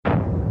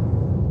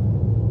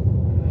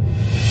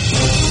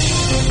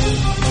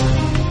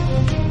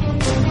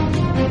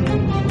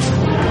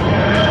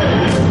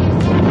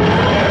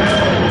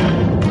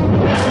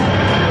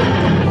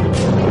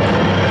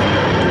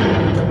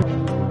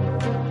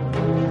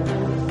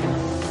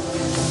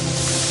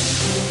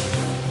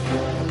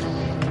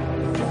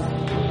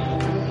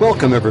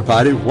Welcome,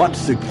 everybody,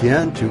 once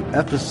again to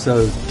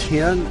episode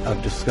 10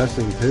 of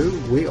Discussing Who.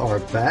 We are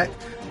back,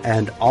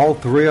 and all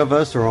three of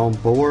us are on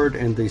board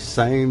in the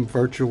same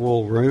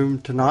virtual room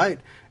tonight.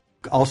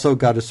 Also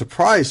got a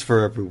surprise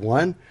for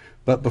everyone.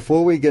 But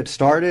before we get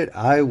started,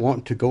 I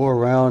want to go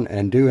around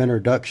and do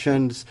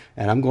introductions,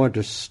 and I'm going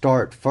to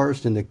start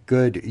first in the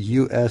good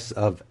US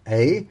of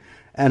A,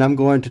 and I'm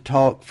going to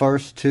talk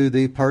first to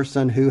the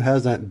person who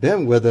hasn't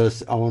been with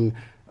us on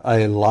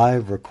a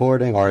live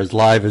recording, or as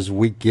live as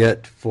we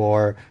get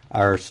for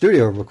our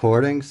studio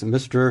recordings,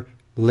 Mr.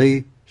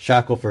 Lee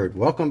Shackelford.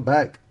 Welcome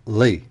back,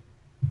 Lee.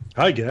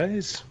 Hi,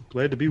 guys.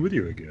 Glad to be with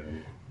you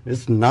again.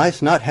 It's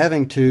nice not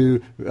having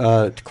to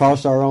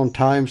cross our own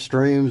time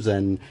streams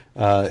and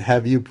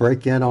have you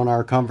break in on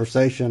our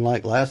conversation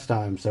like last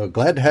time. So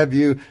glad to have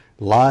you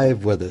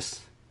live with us.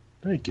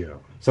 Thank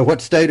you. So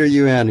what state are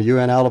you in? Are you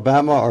in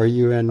Alabama or are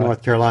you in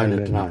North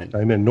Carolina tonight?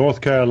 I'm in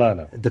North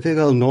Carolina. The big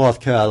old North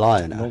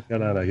Carolina. North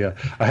Carolina, yeah.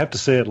 I have to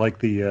say it like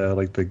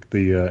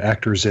the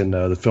actors in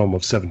the film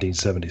of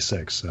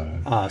 1776.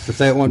 So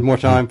say it one more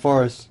time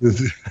for us.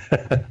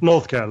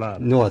 North Carolina.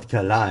 North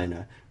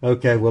Carolina.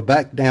 Okay, well,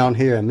 back down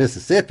here in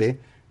Mississippi,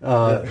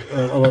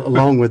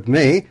 along with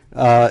me,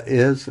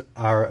 is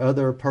our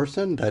other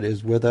person that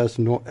is with us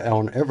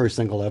on every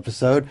single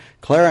episode,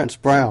 Clarence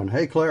Brown.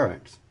 Hey,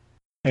 Clarence.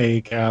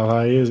 Hey, Cal. How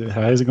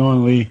is it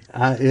going, Lee?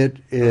 It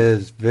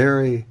is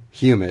very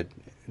humid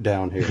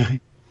down here.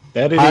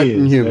 That it Hot is.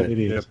 and humid. That it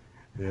is.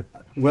 Yep.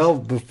 Well,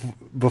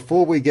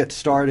 before we get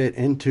started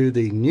into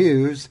the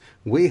news,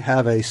 we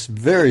have a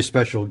very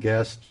special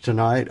guest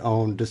tonight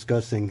on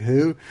Discussing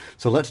Who.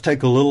 So let's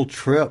take a little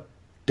trip,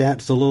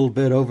 dance a little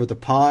bit over the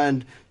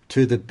pond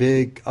to the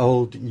big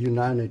old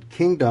United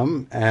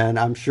Kingdom, and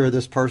I'm sure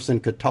this person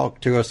could talk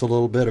to us a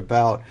little bit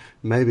about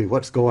maybe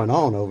what's going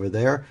on over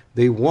there.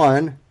 The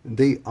one,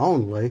 the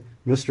only,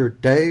 Mr.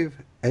 Dave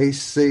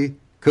A.C.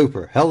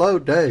 Cooper. Hello,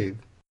 Dave.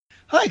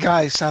 Hi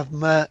guys,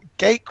 I'm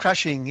gate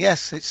crashing.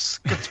 Yes, it's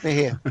good to be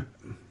here.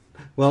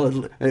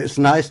 Well, it's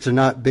nice to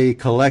not be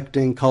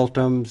collecting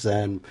cultums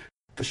and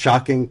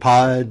shocking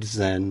pods,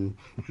 and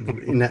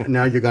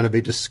now you're going to be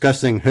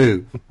discussing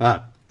who.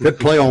 Good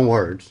play on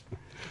words.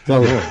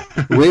 So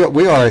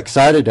we are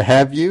excited to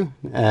have you,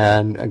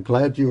 and I'm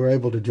glad you were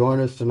able to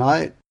join us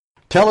tonight.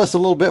 Tell us a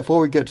little bit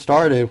before we get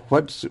started.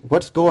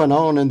 What's going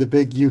on in the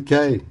big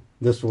UK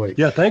this week?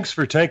 Yeah, thanks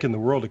for tanking the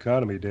world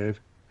economy,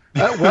 Dave.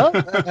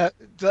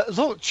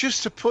 Look,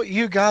 just to put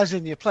you guys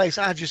in your place,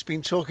 I've just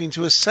been talking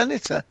to a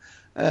senator,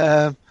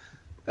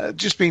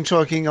 just been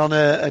talking on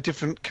a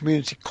different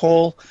community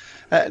call.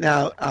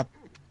 Now,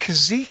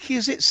 Kaziki,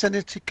 is it?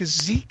 Senator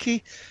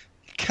Kaziki,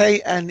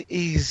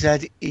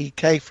 Knezek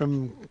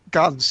from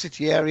Garden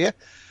City area.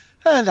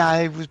 And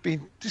I was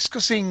been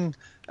discussing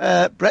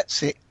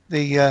Brexit,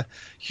 the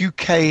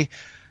UK.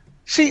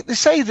 See, they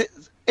say that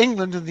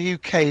England and the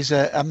UK is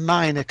a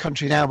minor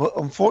country now, but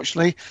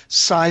unfortunately,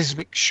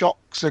 seismic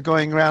shocks are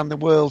going around the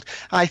world.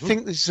 I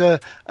think there's a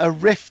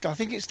rift. I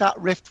think it's that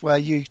rift where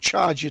you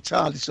charge your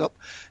TARDIS up.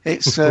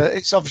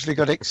 It's obviously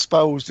got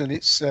exposed and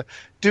it's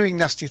doing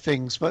nasty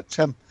things. But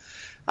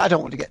I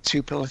don't want to get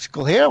too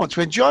political here. I want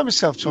to enjoy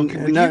myself talking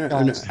with you guys.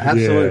 No,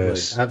 absolutely,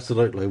 Yes.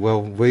 Absolutely.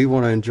 Well, we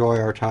want to enjoy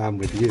our time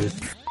with you.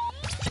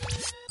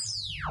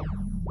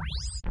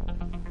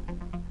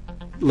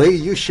 Lee,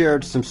 you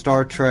shared some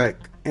Star Trek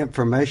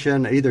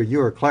information, either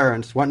you or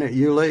Clarence, wasn't it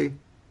you, Lee,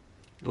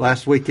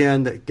 last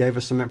weekend that gave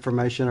us some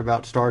information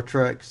about Star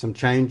Trek, some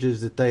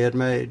changes that they had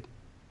made?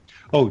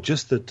 Oh,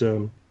 just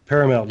that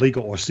Paramount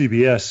Legal, or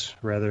CBS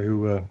rather,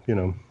 who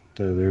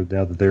they're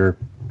now that they're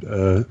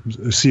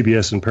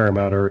CBS and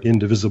Paramount are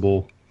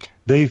indivisible.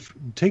 They've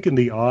taken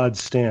the odd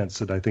stance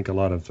that I think a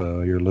lot of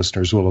your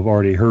listeners will have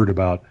already heard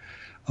about,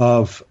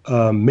 of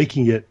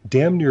making it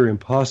damn near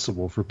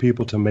impossible for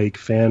people to make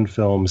fan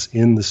films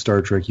in the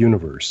Star Trek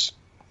universe.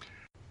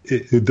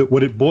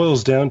 What it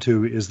boils down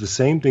to is the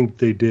same thing that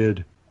they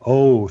did,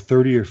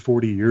 30 or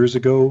 40 years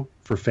ago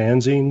for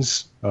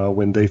fanzines,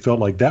 when they felt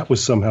like that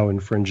was somehow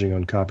infringing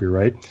on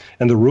copyright.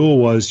 And the rule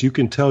was you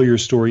can tell your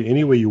story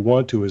any way you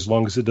want to as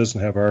long as it doesn't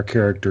have our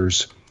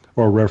characters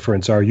or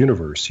reference our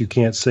universe. You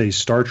can't say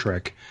Star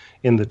Trek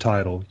in the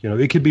title.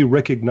 It could be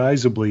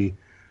recognizably,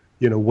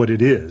 what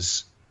it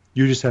is.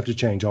 You just have to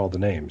change all the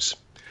names.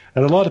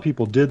 And a lot of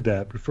people did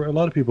that, but a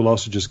lot of people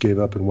also just gave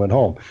up and went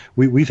home.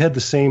 We've had the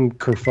same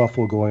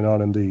kerfuffle going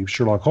on in the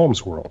Sherlock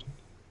Holmes world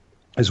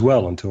as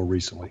well until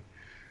recently.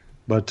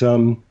 But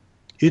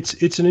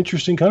it's an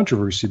interesting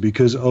controversy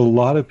because a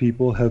lot of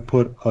people have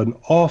put an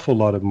awful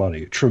lot of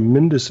money, a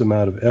tremendous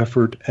amount of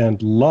effort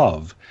and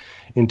love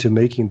into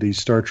making these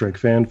Star Trek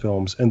fan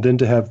films, and then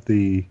to have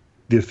the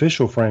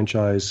official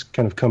franchise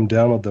kind of come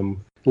down on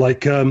them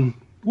like,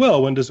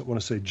 one doesn't want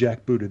to say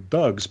jackbooted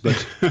thugs,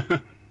 but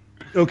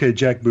okay,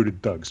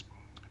 jackbooted thugs.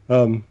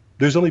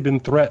 There's only been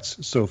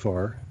threats so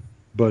far,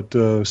 but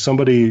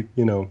somebody,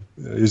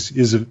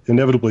 is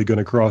inevitably going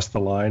to cross the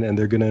line, and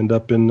they're going to end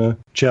up in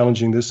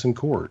challenging this in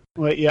court.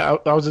 Well, yeah,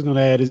 I was just going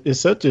to add, it's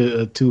such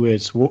a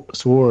two-edged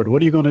sword.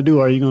 What are you going to do?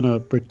 Are you going to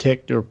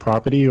protect your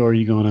property, or are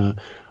you going to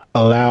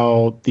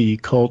allow the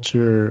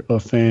culture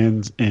of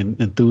fans and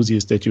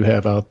enthusiasts that you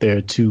have out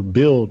there to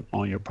build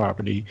on your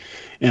property.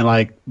 And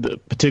like the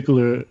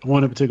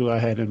one in particular I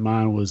had in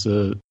mind was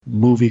a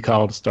movie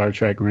called Star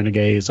Trek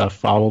Renegades. I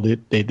followed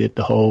it. They did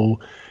the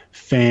whole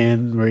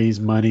fan raise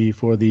money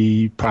for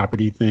the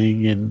property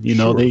thing. And, you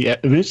know, they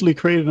eventually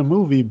created a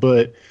movie,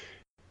 but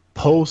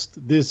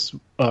post this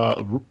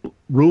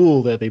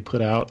rule that they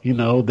put out, you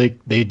know,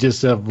 they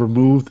just have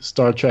removed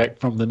Star Trek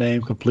from the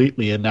name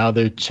completely, and now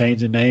they're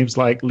changing names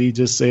like Lee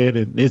just said,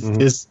 and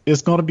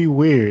it's going to be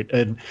weird.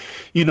 And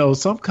you know,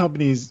 some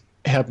companies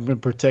have been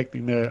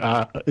protecting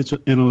their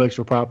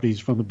intellectual properties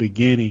from the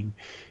beginning,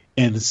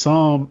 and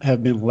some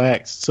have been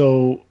lax.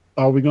 So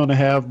are we going to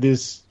have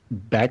this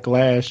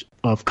backlash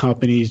of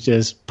companies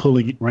just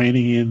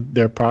reining in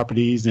their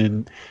properties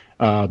and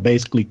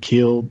basically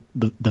kill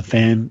the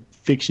fan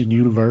fiction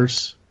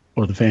universe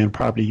or the fan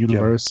property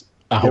universe?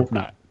 I hope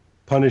not.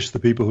 Punish the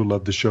people who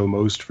love the show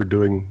most for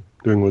doing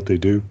what they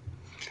do.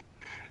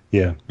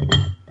 Yeah.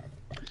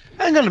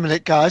 Hang on a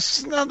minute, guys.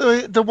 Isn't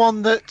that the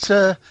one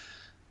that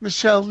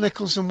Michelle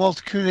Nichols and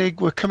Walter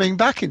Koenig were coming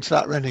back into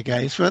that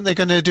Renegades? Weren't they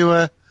going to do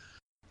a...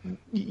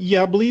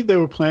 Yeah, I believe they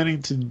were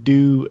planning to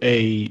do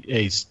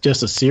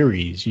just a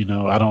series. You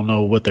know, I don't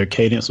know what their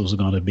cadence was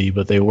going to be,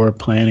 but they were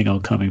planning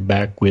on coming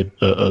back with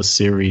a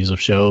series of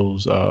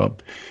shows.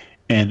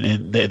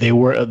 And they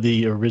were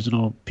the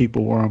original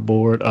people were on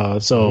board.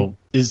 So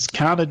it's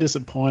kind of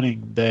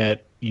disappointing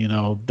that, you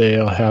know,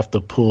 they'll have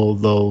to pull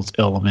those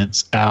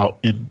elements out.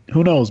 And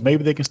who knows,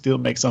 maybe they can still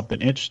make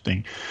something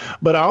interesting.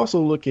 But I also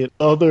look at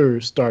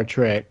other Star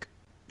Trek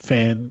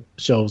fan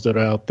shows that are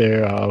out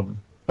there.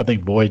 I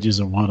think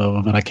Voyages are one of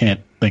them, and I can't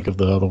think of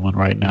the other one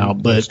right now.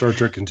 But Star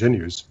Trek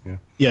continues.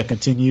 Yeah,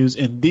 continues.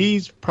 And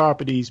these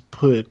properties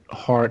put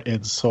heart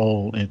and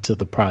soul into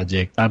the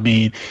project. I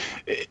mean,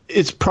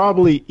 it's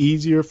probably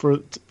easier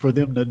for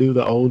them to do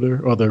the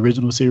older or the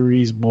original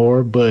series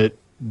more, but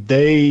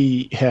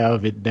they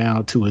have it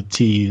down to a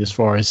T as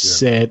far as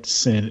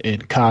sets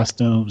and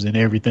costumes and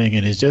everything.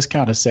 And it's just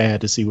kind of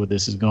sad to see where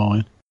this is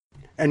going.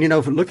 And, you know,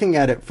 looking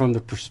at it from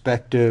the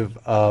perspective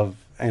of,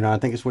 and I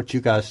think it's what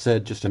you guys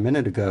said just a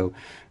minute ago,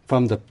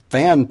 from the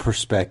fan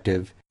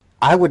perspective,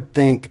 I would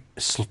think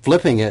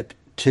flipping it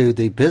to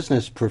the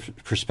business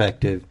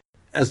perspective,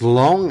 as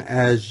long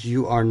as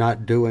you are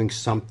not doing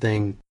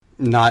something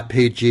not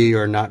PG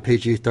or not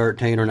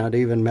PG-13 or not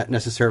even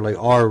necessarily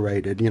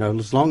R-rated, you know,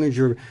 as long as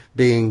you're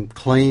being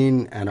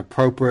clean and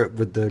appropriate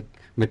with the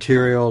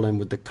material and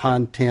with the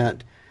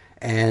content,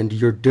 and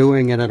you're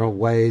doing it in a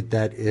way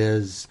that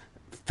is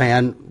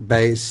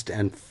fan-based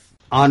and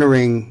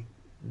honoring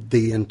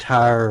the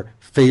entire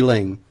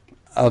feeling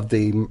of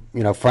the, you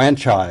know,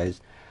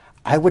 franchise,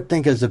 I would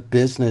think as a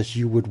business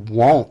you would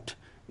want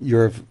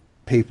your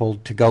people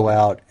to go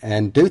out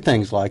and do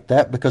things like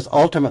that, because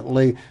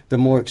ultimately the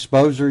more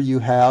exposure you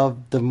have,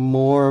 the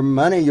more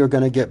money you're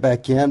going to get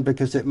back in,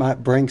 because it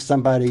might bring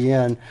somebody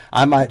in.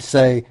 I might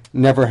say,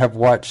 never have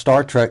watched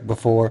Star Trek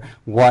before,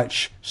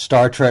 watch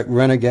Star Trek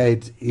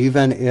Renegades,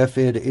 even if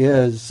it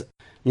is,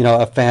 you know,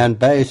 a fan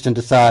based, and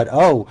decide,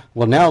 oh,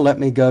 well, now let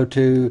me go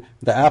to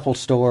the Apple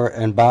store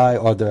and buy,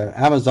 or the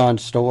Amazon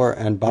store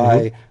and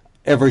buy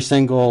every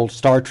single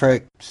Star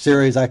Trek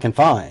series I can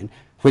find,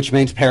 which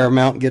means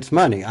Paramount gets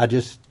money. I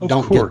just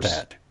don't get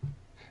that.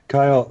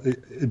 Kyle,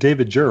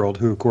 David Gerrold,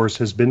 who of course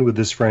has been with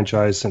this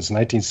franchise since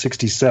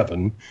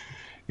 1967,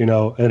 you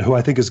know, and who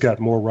I think has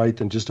got more right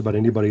than just about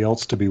anybody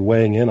else to be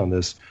weighing in on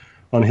this,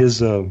 on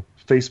his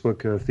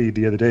Facebook feed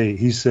the other day,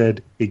 he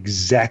said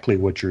exactly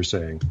what you're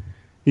saying.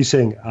 He's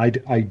saying, I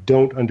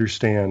don't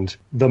understand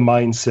the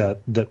mindset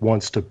that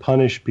wants to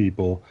punish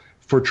people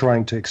for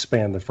trying to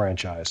expand the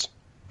franchise,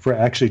 for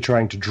actually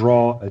trying to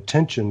draw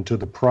attention to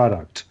the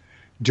product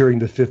during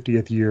the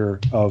 50th year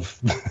of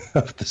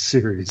the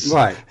series.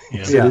 Right.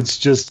 Yeah. So it's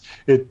just,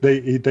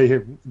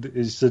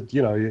 they said,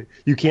 you know,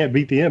 you can't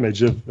beat the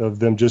image of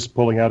them just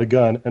pulling out a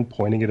gun and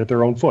pointing it at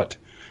their own foot.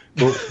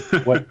 Well,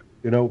 what,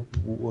 you know,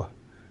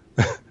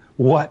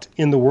 what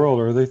in the world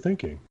are they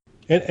thinking?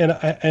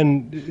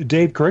 And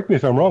Dave, correct me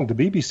if I'm wrong, the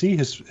BBC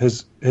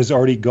has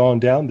already gone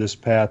down this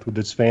path with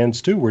its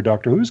fans too, where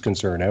Doctor Who's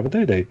concerned, haven't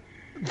they?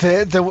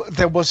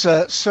 There was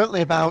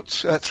certainly about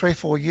 3 or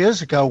 4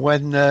 years ago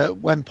when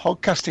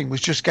podcasting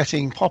was just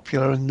getting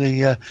popular, and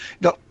the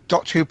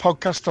Doctor Who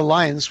Podcast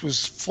Alliance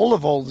was full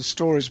of all the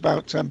stories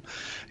about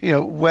you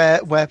know, where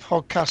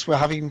podcasts were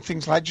having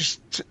things like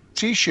just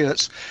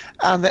T-shirts,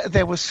 and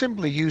they were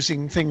simply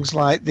using things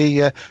like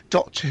the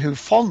Doctor Who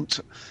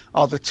font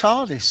or the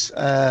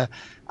TARDIS,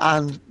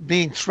 and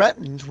being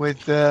threatened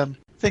with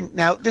thing.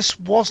 Now this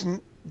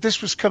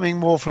was coming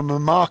more from a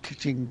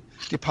marketing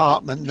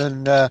department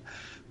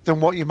than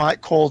what you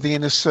might call the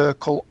inner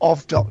circle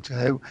of Doctor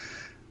Who.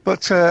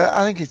 But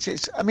I think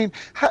it's. I mean,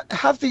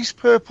 have these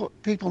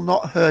people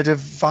not heard of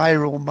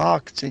viral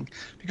marketing?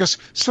 Because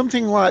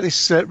something like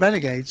this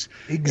Renegades,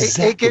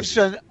 it gives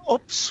an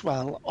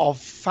upswell of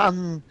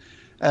fan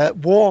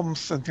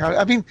warmth, and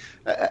I mean,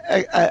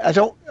 I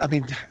don't. I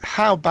mean,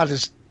 how bad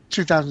has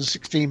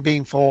 2016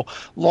 been for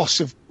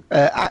loss of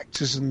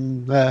actors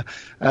and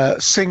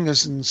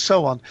singers and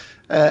so on.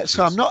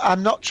 So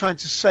I'm not trying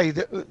to say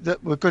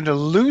that we're going to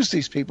lose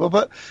these people,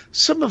 but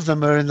some of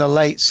them are in the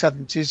late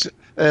 70s,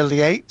 early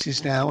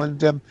 80s now,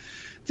 and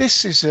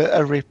this is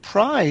a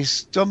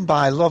reprise done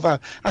by Love.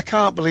 I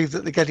can't believe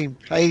that they're getting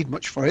paid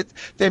much for it.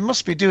 They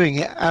must be doing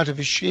it out of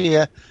a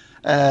sheer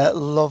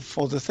love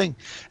for the thing.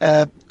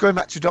 Going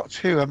back to Doctor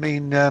Who, I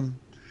mean,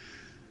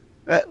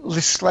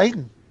 Liz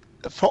Sladen,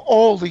 for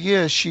all the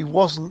years she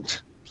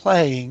wasn't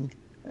playing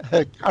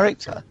her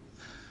character,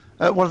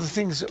 one of the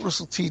things that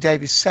Russell T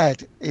Davies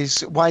said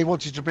is why he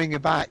wanted to bring her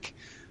back.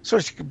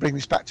 Sorry to bring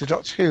this back to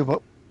Doctor Who,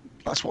 but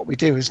that's what we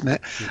do, isn't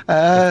it?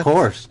 Of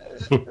course.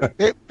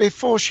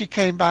 Before she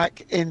came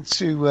back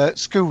into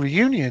School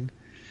Reunion,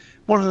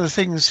 one of the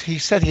things he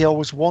said he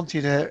always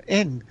wanted her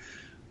in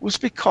was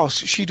because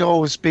she'd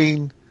always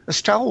been a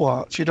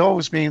stalwart. She'd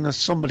always been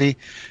somebody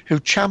who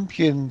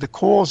championed the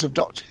cause of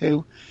Doctor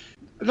Who,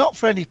 not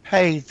for any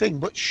paid thing,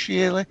 but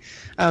sheerly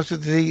out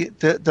of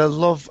the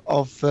love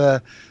of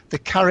the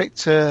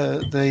character,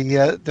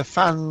 the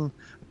fan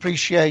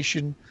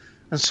appreciation,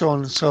 and so on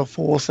and so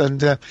forth.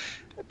 And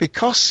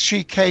because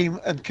she came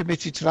and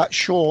committed to that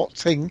short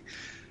thing,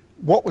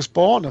 what was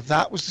born of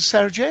that was the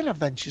Sarah Jane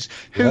Adventures.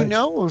 Right. Who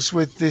knows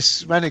with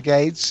this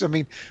Renegades? I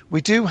mean,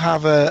 we do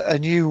have a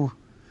new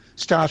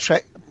Star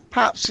Trek.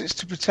 Perhaps it's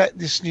to protect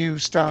this new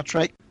Star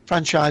Trek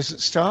franchise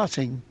that's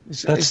starting.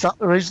 Is that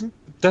the reason?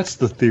 That's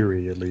the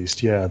theory, at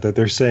least, yeah. That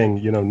they're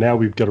saying, now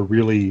we've got to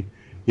really,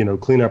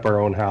 clean up our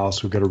own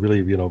house. We've got to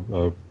really,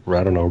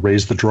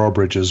 raise the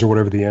drawbridges or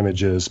whatever the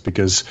image is,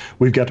 because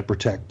we've got to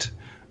protect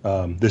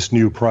this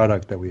new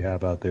product that we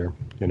have out there,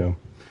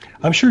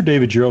 I'm sure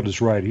David Gerald is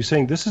right. He's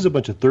saying this is a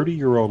bunch of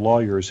 30-year-old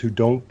lawyers who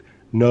don't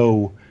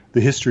know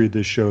the history of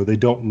this show. They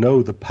don't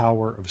know the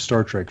power of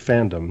Star Trek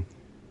fandom,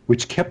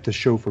 which kept the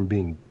show from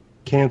being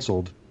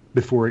canceled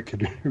before it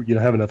could,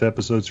 have enough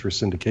episodes for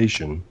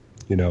syndication.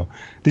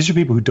 These are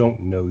people who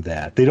don't know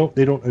that. They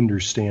don't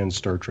understand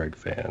Star Trek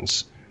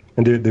fans,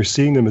 and they're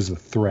seeing them as a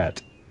threat,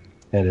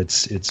 and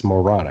it's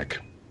moronic.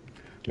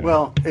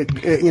 Well,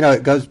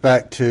 it goes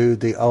back to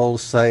the old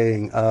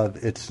saying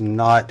of it's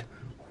not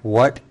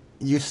what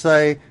you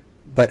say,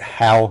 but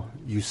how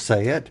you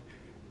say it.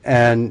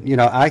 And,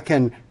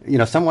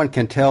 someone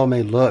can tell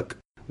me, look,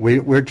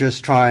 we're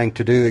just trying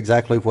to do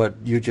exactly what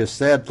you just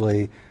said,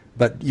 Lee,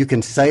 but you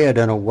can say it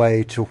in a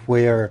way to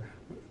where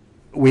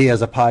we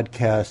as a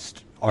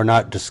podcast are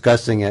not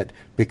discussing it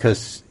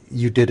because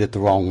you did it the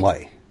wrong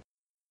way.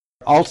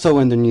 Also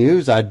in the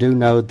news, I do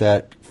know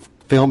that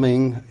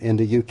filming in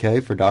the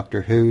UK for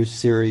Doctor Who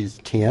Series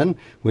 10,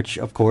 which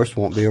of course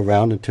won't be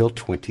around until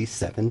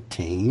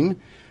 2017.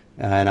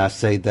 And I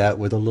say that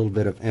with a little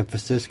bit of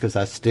emphasis because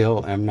I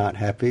still am not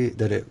happy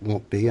that it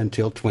won't be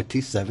until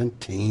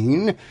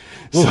 2017.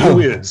 Well, who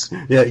is?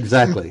 Yeah,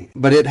 exactly.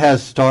 But it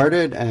has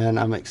started, and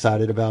I'm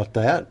excited about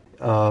that.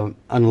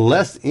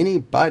 Unless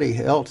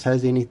anybody else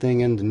has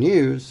anything in the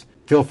news,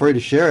 feel free to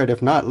share it.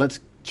 If not,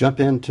 let's jump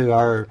into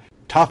our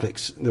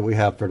topics that we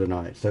have for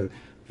tonight. So,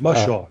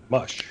 Mush.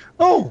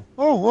 Oh,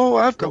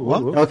 I've got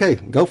one. Okay,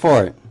 go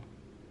for it.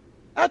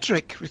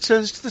 Adric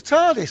returns to the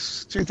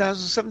TARDIS,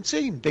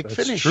 2017. Big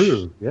finish. That's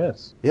true,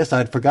 yes. Yes,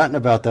 I'd forgotten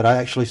about that. I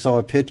actually saw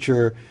a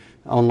picture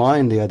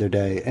online the other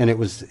day, and it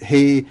was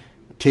he,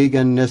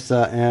 Tegan,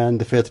 Nyssa, and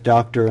the Fifth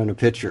Doctor in a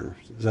picture.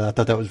 So I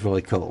thought that was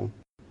really cool.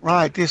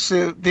 Right. This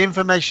the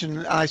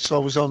information I saw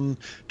was on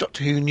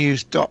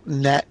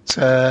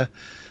DoctorWhoNews.net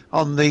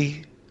on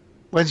the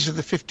Wednesday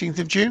the 15th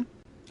of June.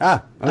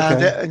 Ah,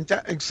 okay. And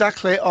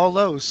exactly all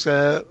those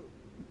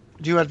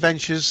new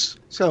adventures.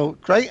 So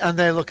great, and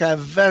they look a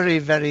very,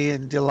 very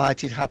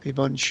delighted, happy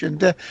bunch.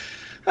 And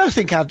I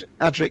think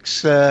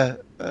Adric's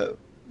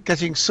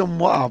getting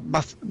somewhat,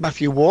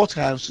 Matthew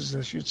Waterhouse, as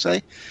I should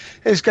say,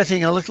 is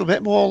getting a little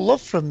bit more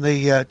love from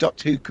the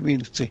Doctor Who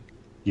community.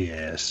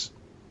 Yes.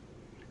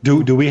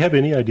 Do we have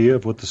any idea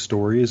of what the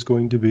story is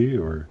going to be,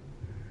 or?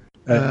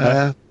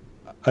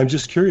 I'm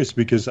just curious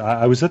because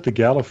I was at the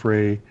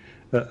Gallifrey.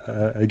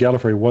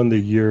 Gallifrey won the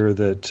year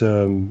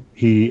that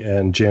he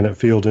and Janet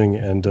Fielding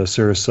and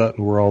Sarah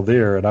Sutton were all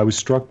there, and I was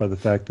struck by the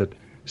fact that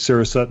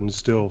Sarah Sutton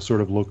still sort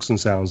of looks and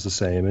sounds the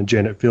same, and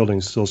Janet Fielding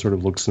still sort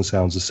of looks and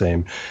sounds the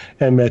same,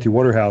 and Matthew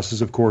Waterhouse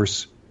is, of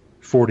course,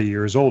 40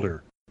 years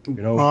older,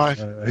 right.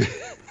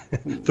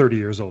 30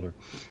 years older.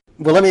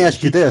 Well, let me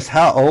ask you this.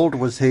 How old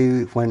was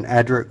he when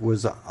Adric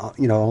was,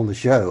 on the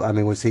show? I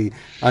mean, was he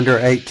under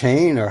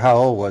 18, or how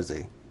old was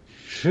he?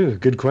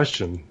 Good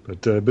question,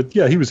 but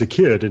yeah, he was a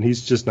kid, and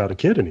he's just not a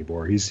kid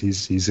anymore. He's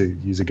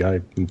a guy,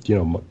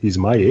 he's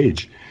my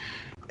age,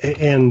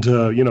 and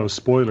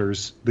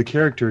spoilers. The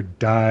character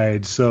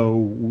died,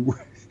 so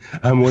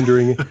I'm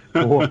wondering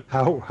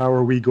how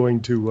are we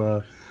going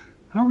to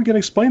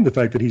explain the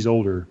fact that he's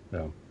older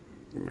now?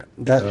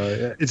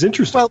 It's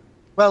interesting.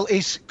 Well,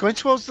 he's going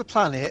towards the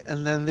planet,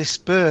 and then this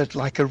bird,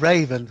 like a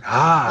raven,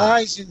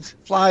 flies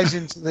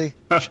into the.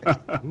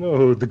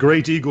 No, the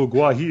great eagle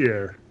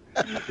Gwahir.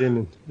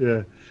 Who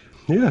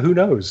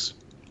knows?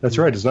 That's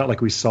right. It's not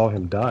like we saw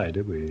him die,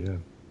 did we? Yeah.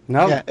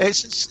 No. Yeah, it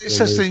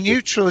says the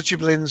new trilogy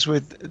begins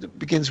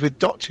with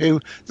Doctor Who: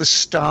 The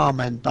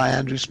Starmen by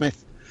Andrew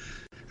Smith,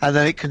 and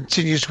then it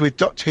continues with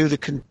Doctor Who: The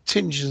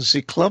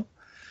Contingency Club,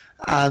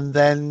 and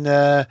then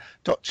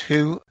Doctor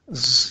Who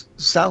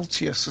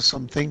Zaltius or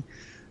something,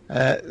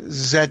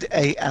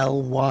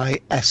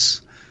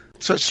 Zalys.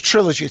 So it's a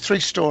trilogy, 3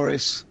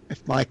 stories,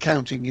 if my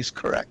counting is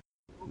correct.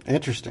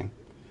 Interesting.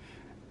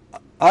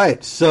 All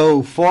right,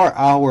 so for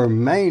our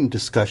main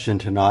discussion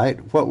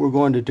tonight, what we're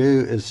going to do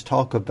is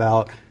talk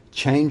about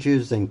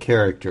changes in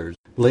characters.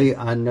 Lee,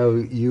 I know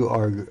you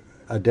are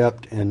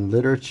adept in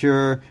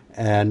literature,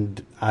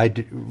 and I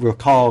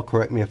recall,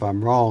 correct me if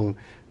I'm wrong,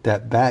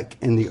 that back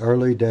in the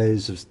early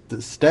days of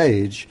the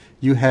stage,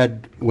 you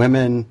had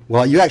women,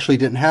 well, you actually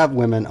didn't have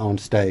women on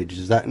stage.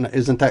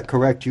 Isn't that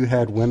correct? You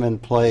had women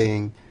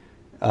playing...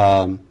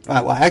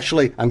 well,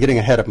 actually, I'm getting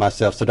ahead of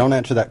myself, so don't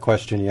answer that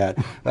question yet.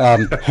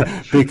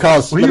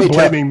 Because you're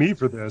blaming me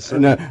for this.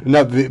 No,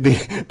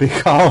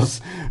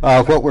 because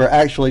what we're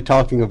actually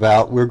talking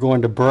about, we're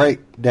going to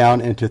break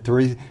down into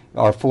 3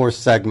 or 4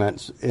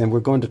 segments, and we're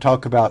going to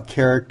talk about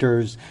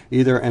characters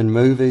either in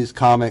movies,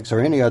 comics,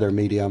 or any other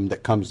medium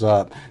that comes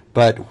up.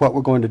 But what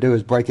we're going to do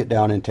is break it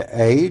down into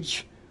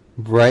age,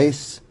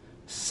 race,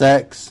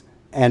 sex,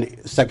 and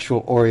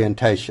sexual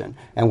orientation.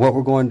 And what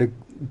we're going to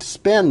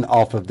spin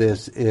off of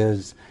this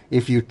is,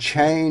 if you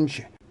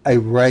change a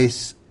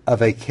race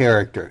of a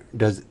character,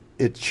 does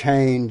it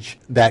change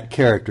that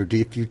character?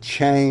 If you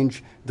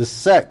change the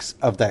sex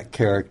of that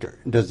character,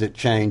 does it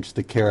change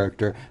the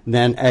character?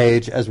 Then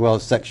age as well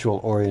as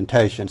sexual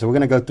orientation. So we're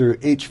going to go through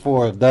each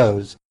 4 of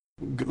those.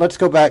 Let's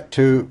go back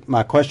to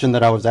my question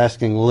that I was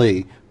asking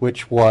Lee,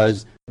 which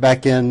was,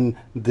 back in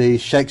the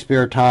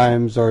Shakespeare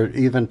times or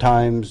even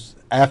times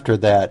after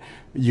that,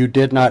 you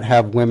did not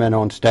have women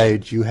on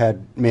stage. You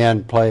had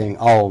men playing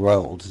all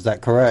roles. Is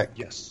that correct?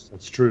 Yes,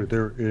 that's true.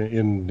 There,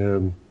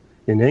 in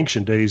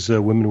ancient days,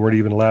 women weren't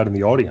even allowed in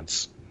the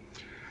audience.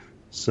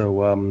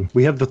 So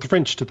we have the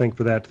French to thank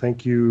for that.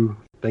 Thank you,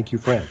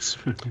 France,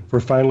 for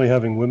finally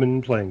having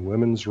women playing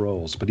women's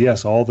roles. But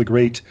yes, all the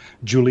great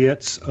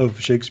Juliets of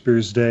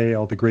Shakespeare's day,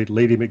 all the great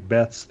Lady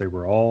Macbeths, they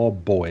were all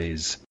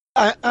boys.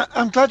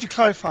 I'm glad you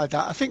clarified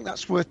that. I think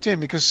that's worth doing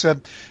because,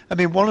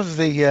 one of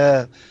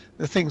the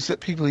things that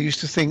people used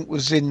to think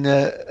was in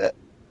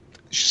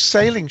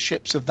sailing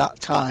ships of that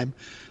time,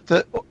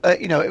 that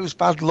it was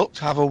bad luck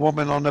to have a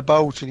woman on a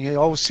boat, and you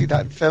always see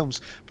that in films.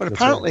 But that's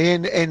apparently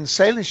right. in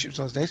sailing ships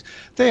those days,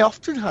 they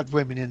often had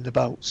women in the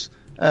boats,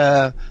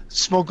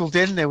 smuggled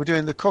in. They were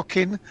doing the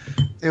cooking,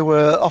 they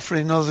were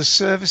offering other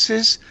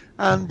services,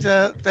 and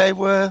they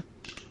were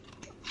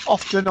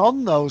often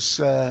on those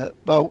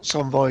boats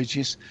on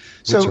voyages.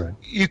 So right.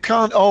 You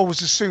can't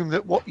always assume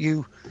that what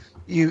you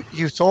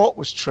thought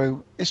was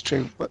true is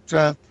true. But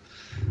I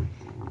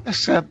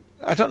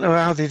don't know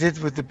how they did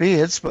with the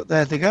beards, but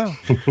there they go.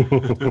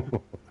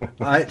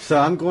 So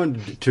I'm going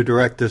to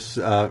direct this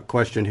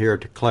question here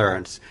to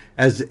Clarence.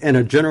 As in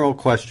a general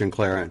question,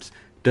 Clarence,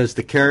 does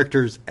the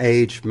character's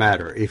age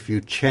matter? If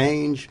you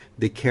change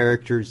the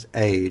character's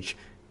age,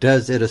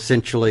 does it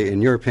essentially,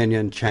 in your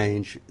opinion,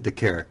 change the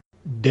character?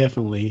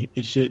 Definitely,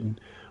 it shouldn't.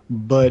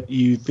 But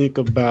you think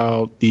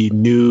about the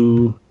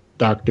new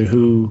Doctor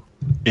Who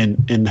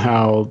and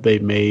how they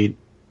made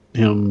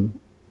him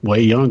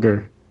way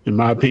younger, in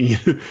my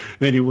opinion,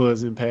 than he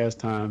was in past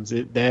times.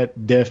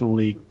 That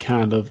definitely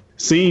kind of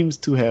seems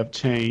to have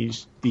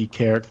changed the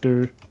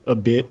character a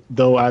bit,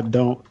 though I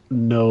don't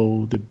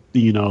know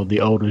the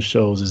older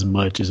shows as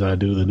much as I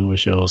do the newer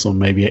shows. So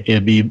maybe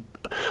it'd be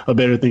a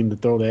better thing to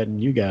throw that in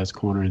you guys'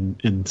 corner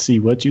and see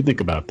what you think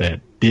about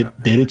that. Did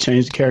it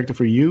change the character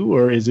for you,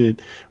 or is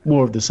it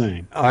more of the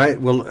same? All right.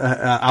 Well,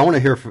 I want to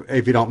hear from,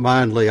 if you don't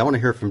mind, Lee, I want to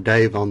hear from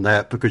Dave on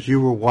that, because you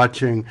were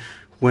watching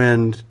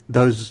when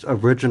those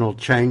original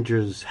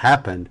changes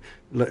happened.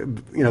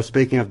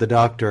 Speaking of the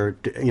Doctor,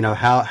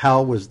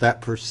 how was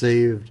that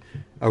perceived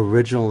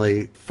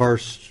originally?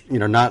 First,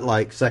 not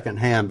like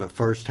secondhand, but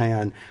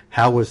firsthand.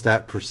 How was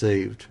that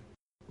perceived?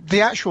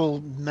 The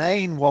actual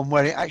main one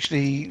where it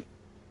actually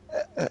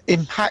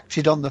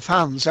impacted on the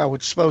fans, I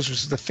would suppose,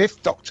 was the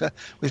 5th Doctor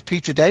with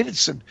Peter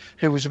Davidson,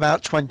 who was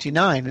about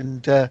 29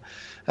 and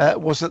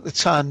was at the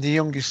time the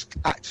youngest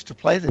actor to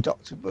play the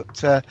Doctor.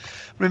 But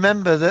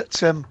remember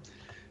that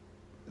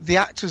the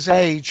actor's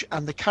age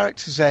and the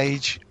character's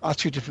age are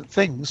 2 different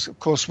things. Of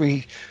course,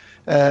 from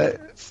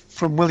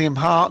William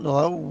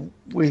Hartnell,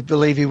 we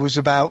believe he was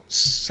about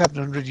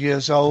 700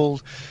 years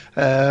old,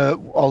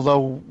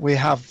 although we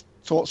have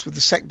thoughts with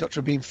the 2nd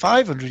Doctor being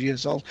 500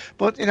 years old.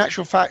 But in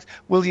actual fact,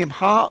 William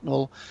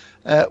Hartnell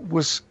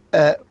was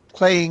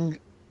playing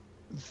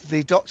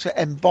the Doctor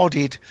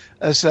embodied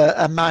as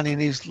a man in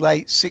his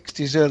late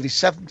 60s, early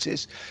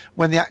 70s,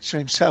 when the actor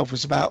himself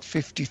was about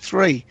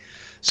 53.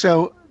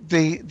 So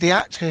the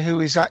actor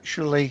who is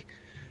actually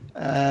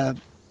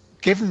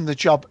given the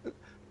job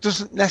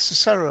doesn't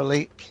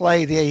necessarily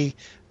play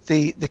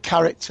the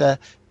character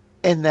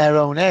in their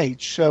own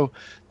age. So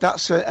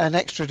that's an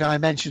extra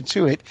dimension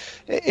to it.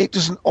 It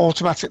doesn't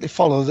automatically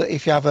follow that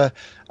if you have a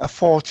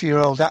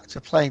 40-year-old actor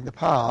playing the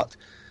part,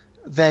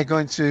 they're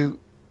going to,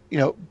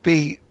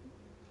 be.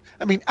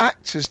 I mean,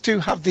 actors do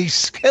have these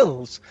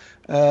skills.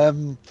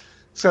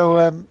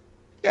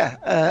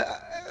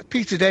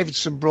 Peter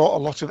Davidson brought a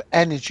lot of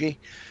energy,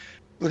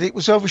 but it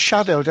was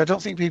overshadowed. I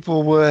don't think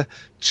people were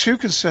too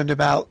concerned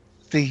about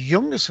the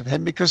youngness of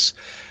him, because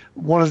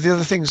one of the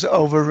other things that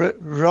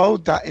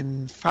overrode that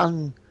in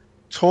fan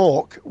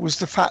talk was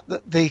the fact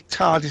that the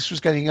TARDIS was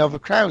getting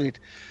overcrowded,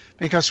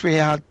 because we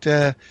had,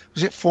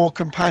 was it 4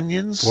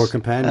 companions? 4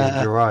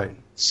 companions, you're right.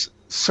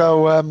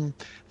 So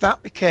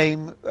that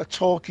became a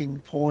talking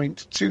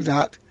point to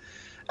that.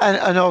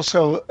 And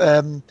also,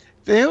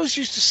 they always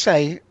used to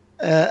say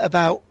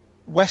about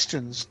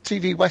Westerns,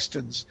 TV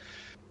Westerns,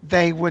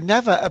 they were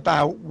never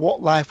about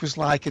what life was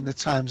like in the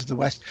times of the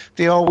West.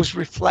 They always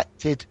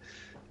reflected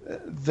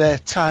the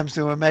times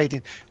they were made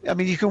in. I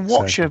mean, you can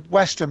watch a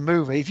Western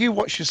movie. If you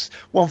watch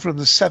one from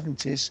the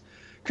 70s,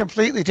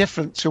 completely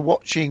different to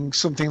watching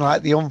something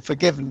like The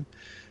Unforgiven,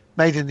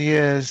 made in the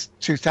years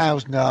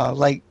 2000 or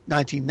late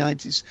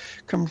 1990s.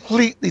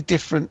 Completely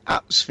different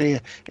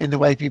atmosphere in the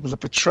way people are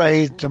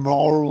portrayed, the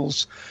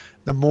morals,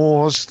 the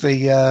mores,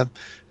 the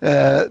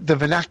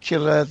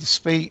vernacular, the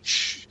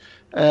speech,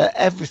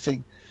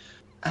 everything.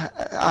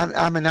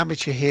 I'm an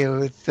amateur here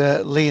with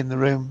Lee in the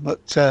room,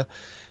 but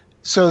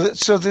so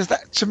there's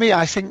that. To me,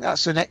 I think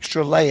that's an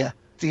extra layer.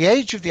 The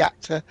age of the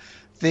actor,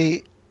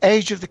 the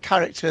age of the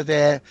character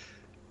they're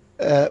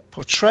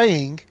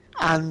portraying,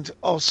 and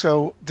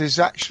also there's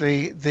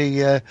actually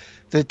the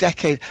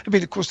decade. I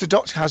mean, of course, the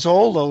Doctor has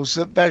all those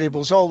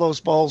variables, all those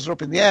balls are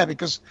up in the air,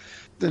 because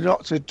the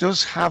Doctor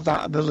does have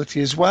that ability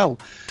as well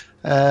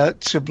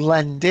to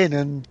blend in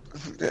and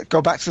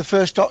go back to the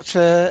first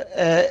Doctor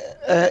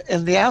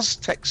in the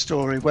Aztec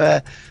story,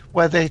 where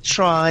they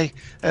try.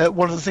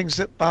 One of the things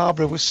that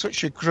Barbara was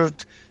such a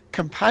good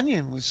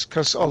companion was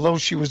because although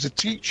she was a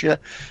teacher,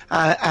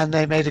 and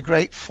they made a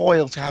great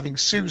foil to having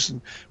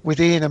Susan with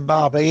Ian and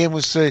Barbara. Ian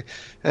was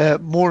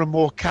more and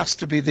more cast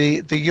to be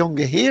the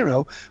younger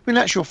hero. In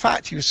actual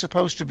fact, he was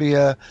supposed to be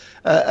a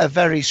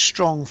very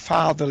strong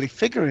fatherly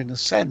figure in a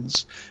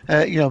sense,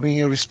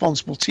 being a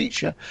responsible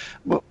teacher.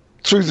 But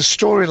through the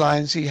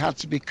storylines, he had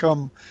to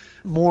become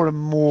more and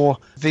more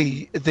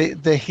the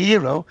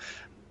hero.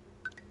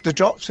 The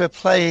Doctor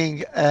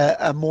playing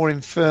a more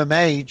infirm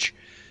age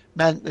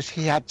meant that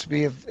he had to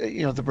be,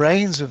 the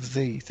brains of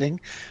the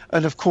thing.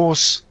 And of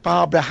course,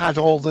 Barbara had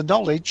all the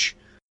knowledge.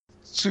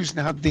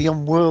 Susan had the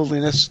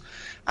unworldliness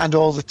and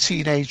all the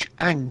teenage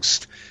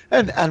angst.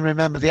 And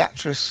remember, the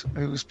actress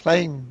who was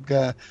playing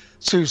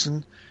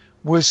Susan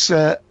was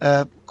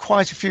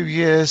quite a few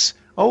years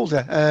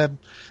older.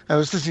 I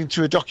was listening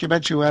to a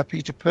documentary where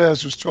Peter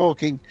Purves was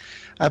talking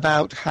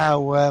about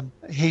how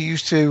he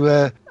used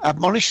to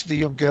admonish the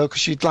young girl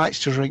because she likes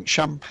to drink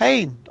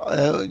champagne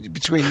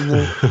between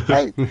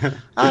the...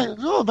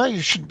 man,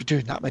 you shouldn't be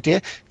doing that, my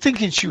dear.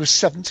 Thinking she was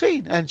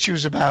 17, and she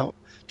was about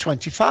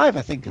 25,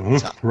 I think, at the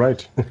time.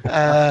 Right.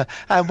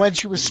 And when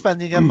she was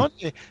spending her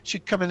money,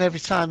 she'd come in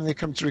every time they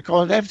come to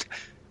record. And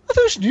are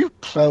those new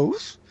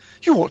clothes?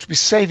 You ought to be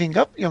saving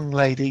up, young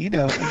lady,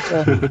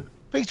 And,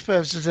 Peter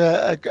Purves did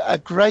a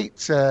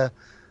great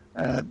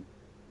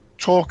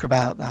talk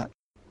about that.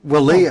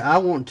 Well, Lee, I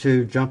want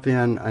to jump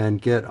in and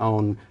get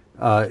on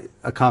a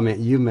comment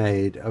you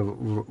made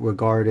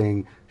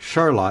regarding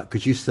Sherlock.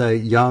 Could you say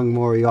young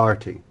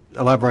Moriarty?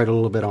 Elaborate a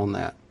little bit on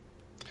that.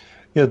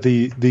 Yeah,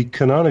 the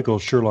canonical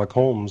Sherlock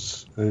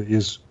Holmes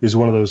is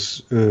one of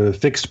those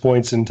fixed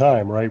points in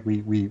time, right?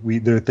 We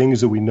there are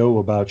things that we know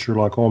about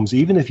Sherlock Holmes.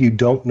 Even if you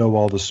don't know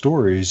all the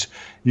stories,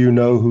 you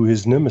know who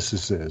his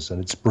nemesis is,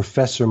 and it's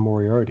Professor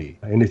Moriarty.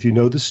 And if you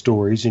know the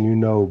stories and you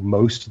know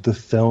most of the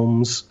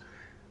films,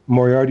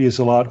 Moriarty is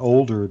a lot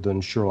older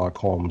than Sherlock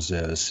Holmes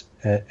is.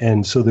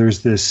 And so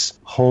there's this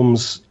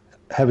Holmes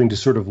having to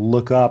sort of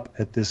look up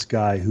at this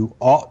guy who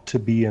ought to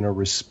be in a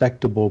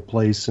respectable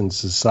place in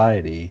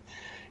society.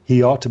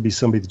 He ought to be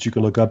somebody that you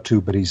can look up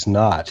to, but he's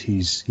not.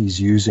 He's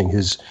using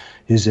his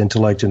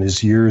intellect and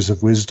his years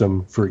of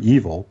wisdom for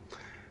evil.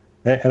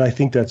 And I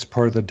think that's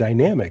part of the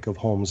dynamic of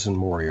Holmes and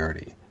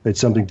Moriarty. It's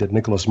something that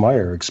Nicholas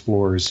Meyer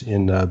explores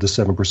in The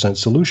 7%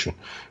 Solution,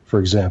 for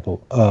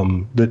example.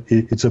 That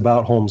it's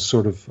about Holmes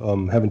sort of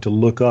having to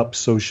look up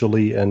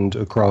socially and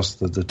across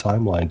the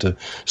timeline to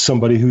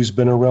somebody who's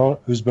been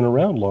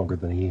around longer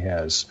than he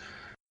has.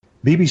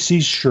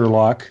 BBC's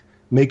Sherlock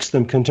makes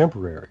them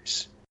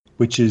contemporaries,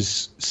 which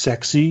is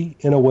sexy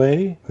in a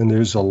way, and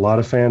there's a lot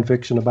of fan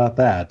fiction about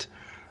that.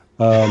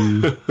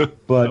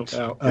 But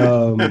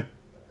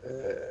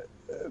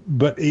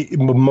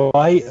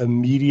my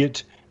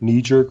immediate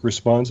knee-jerk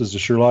response as a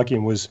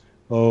Sherlockian was,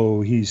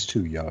 "Oh, he's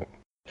too young."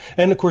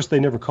 And of course, they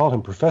never call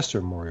him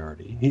Professor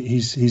Moriarty.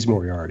 He's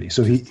Moriarty,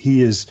 so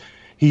he is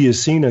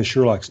seen as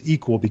Sherlock's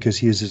equal because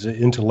he is his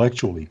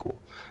intellectual equal.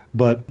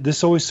 But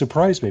this always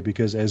surprised me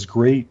because as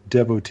great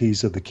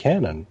devotees of the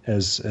canon,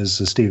 as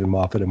Stephen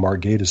Moffat and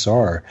Mark Gatiss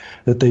are,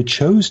 that they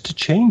chose to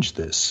change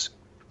this.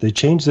 They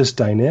changed this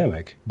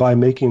dynamic by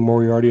making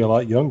Moriarty a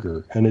lot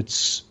younger. And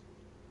it's,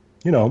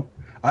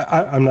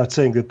 I'm not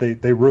saying that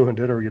they ruined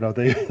it or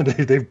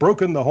they've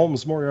broken the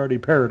Holmes Moriarty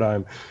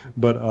paradigm,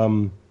 but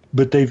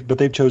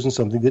they've chosen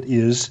something that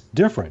is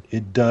different.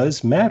 It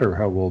does matter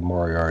how old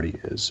Moriarty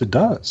is. It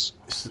does.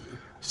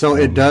 So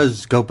it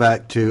does go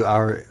back to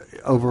our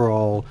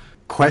overall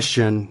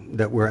question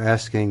that we're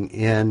asking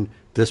in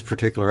this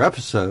particular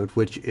episode,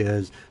 which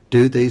is,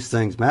 do these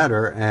things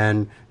matter?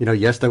 And,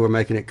 yes, they were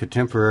making it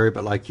contemporary,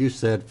 but like you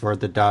said, for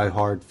the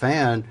diehard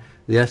fan,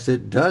 yes,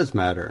 it does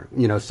matter.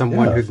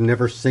 Someone who's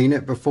never seen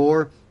it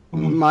before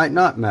might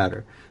not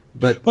matter.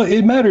 Well,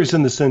 it matters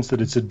in the sense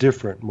that it's a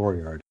different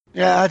Moriarty.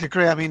 Yeah, I'd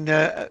agree. I mean,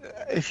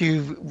 if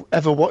you've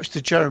ever watched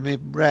the Jeremy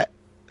Brett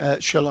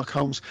Sherlock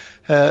Holmes,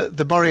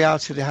 the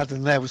Moriarty they had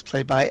in there was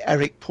played by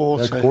Eric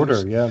Porter.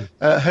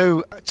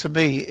 Who, to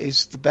me,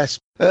 is the best.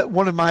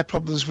 One of my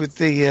problems with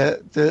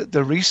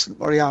the recent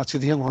Moriarty,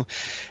 the young one,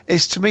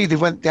 is to me they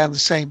went down the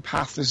same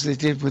path as they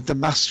did with the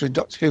Master in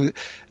Doctor Who.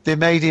 They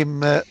made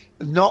him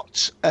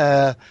not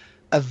a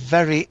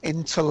very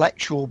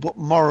intellectual but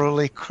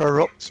morally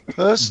corrupt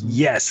person.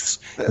 Yes.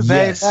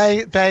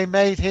 They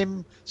made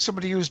him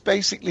somebody who was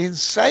basically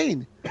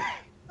insane,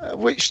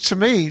 which to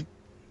me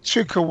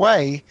took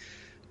away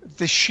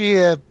the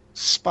sheer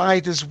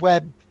spider's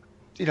web,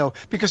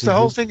 because the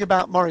whole thing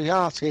about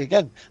Moriarty,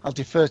 again, I'll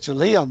defer to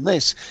Lee on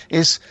this,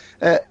 is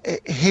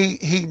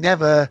he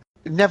never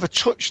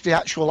touched the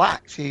actual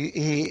act.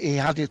 He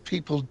had his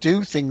people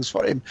do things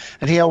for him,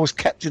 and he always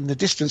kept in the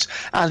distance.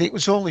 And it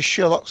was only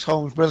Sherlock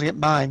Holmes' brilliant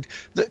mind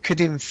that could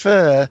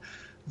infer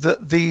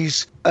that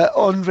these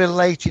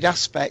unrelated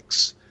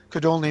aspects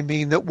could only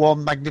mean that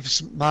one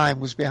magnificent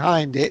mind was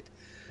behind it.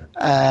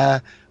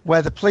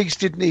 Where the police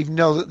didn't even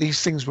know that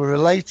these things were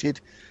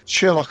related,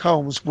 Sherlock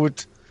Holmes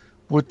would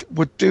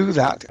do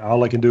that.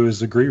 All I can do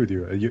is agree with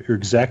you. You're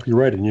exactly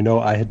right. And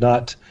I had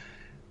not.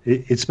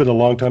 It's been a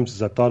long time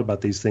since I've thought about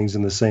these things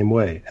in the same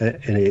way.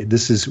 And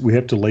we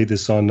have to lay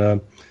this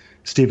on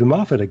Stephen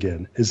Moffat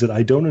again. Is that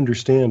I don't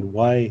understand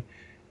why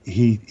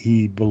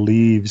he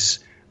believes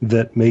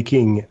that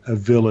making a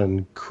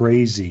villain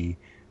crazy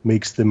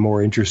makes them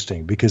more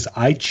interesting, because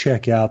I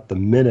check out the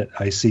minute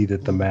I see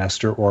that the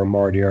Master or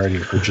Moriarty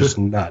are just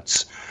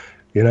nuts.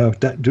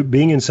 That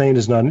being insane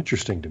is not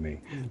interesting to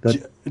me.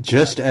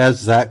 Just as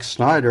Zack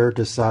Snyder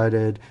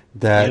decided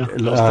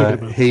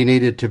that he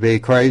needed to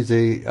be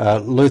crazy,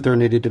 Luthor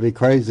needed to be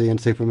crazy in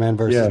Superman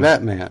versus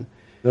Batman.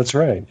 That's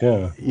right,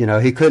 yeah.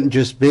 He couldn't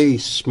just be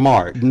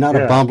smart, not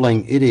a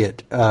bumbling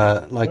idiot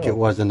it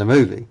was in the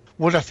movie.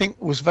 What I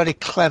think was very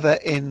clever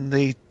in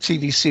the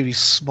TV series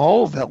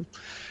Smallville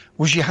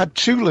was you had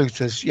two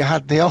Luthors. You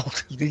had the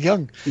old and the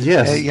young.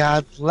 Yes. You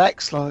had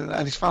Lex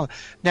and his father.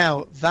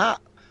 Now, that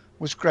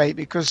was great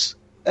because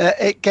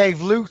it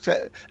gave Lex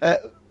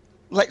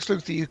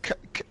Luthor,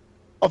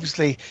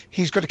 obviously,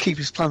 he's got to keep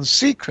his plans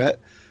secret,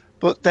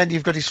 but then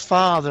you've got his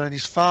father, and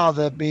his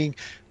father being,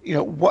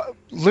 what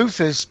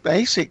Luthor's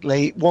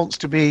basically wants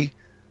to be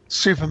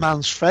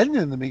Superman's friend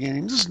in the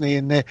beginning, doesn't he?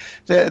 And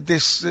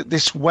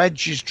this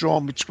wedge is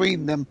drawn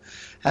between them.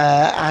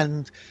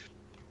 And,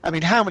 I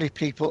mean, how many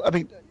people...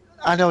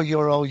 I know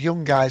you're all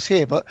young guys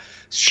here, but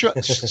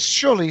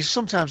surely you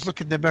sometimes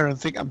look in the mirror and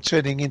think I'm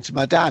turning into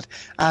my dad.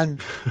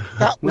 And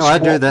that was I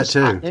do that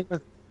too.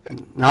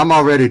 I'm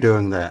already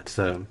doing that.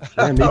 So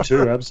yeah, me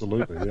too.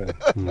 Absolutely.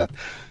 Yeah.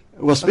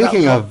 Well,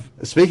 speaking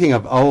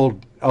of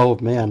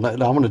old men, I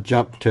want to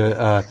jump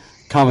to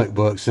comic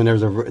books, and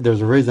there's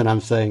a reason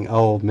I'm saying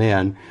old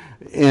men.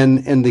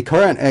 In the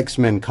current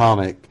X-Men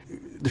comic,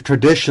 the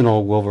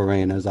traditional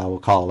Wolverine, as I will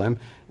call him,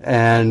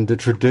 and the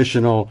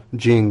traditional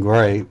Jean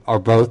Grey are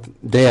both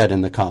dead in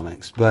the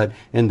comics. But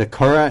in the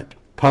current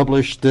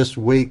published this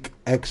week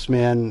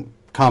X-Men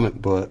comic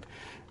book,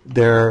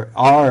 there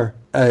are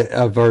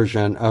a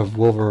version of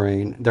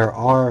Wolverine. There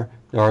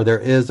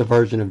is a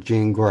version of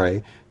Jean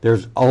Grey.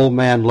 There's Old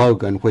Man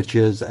Logan, which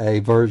is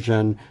a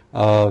version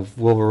of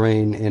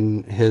Wolverine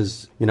in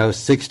his 60s,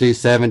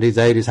 70s,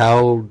 80s, how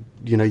old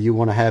you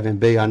want to have him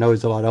be. I know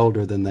he's a lot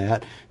older than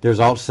that.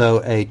 There's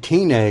also a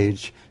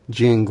teenage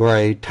Jean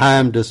Grey,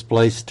 time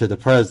displaced to the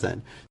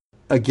present.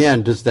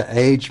 Again, does the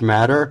age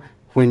matter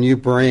when you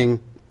bring,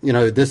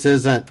 this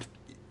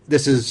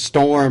is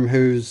Storm,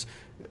 who's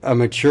a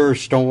mature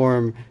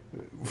Storm,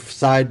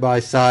 side by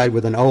side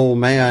with an old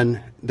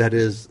man that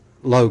is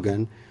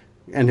Logan,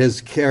 and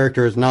his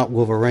character is not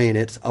Wolverine,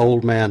 it's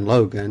Old Man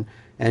Logan,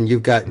 and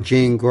you've got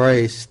Jean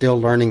Grey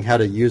still learning how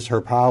to use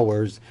her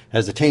powers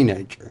as a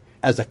teenager.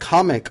 As a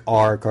comic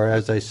arc or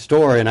as a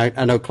story, and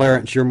I know,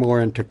 Clarence, you're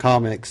more into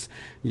comics,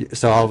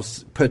 so I'll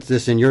put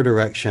this in your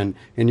direction.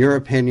 In your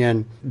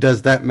opinion,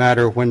 does that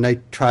matter when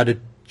they try to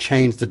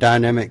change the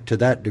dynamic to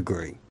that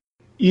degree?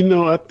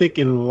 I think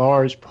in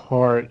large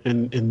part,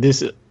 and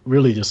this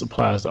really just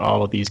applies to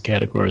all of these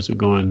categories we're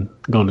going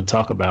to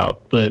talk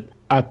about, but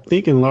I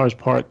think in large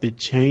part the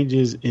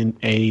changes in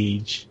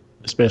age,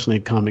 especially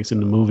in comics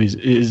and the movies,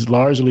 is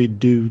largely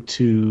due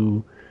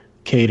to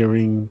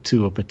catering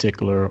to a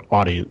particular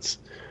audience.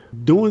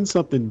 doing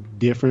something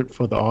different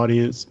for the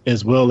audience,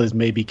 as well as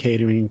maybe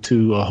catering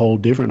to a whole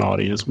different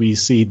audience. We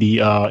see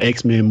the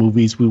X-Men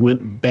movies. We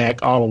went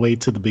back all the way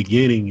to the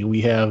beginning, and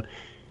we have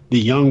the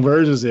young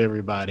versions of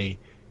everybody.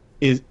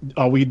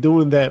 Are we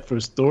doing that for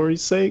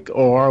story's sake,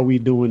 or are we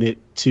doing it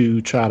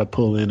to try to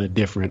pull in a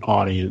different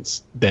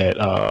audience that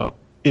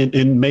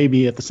and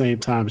maybe at the same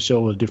time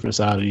show a different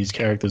side of these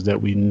characters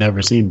that we've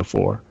never seen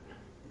before?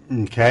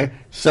 Okay,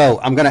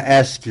 so I'm going to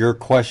ask your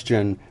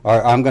question,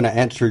 or I'm going to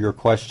answer your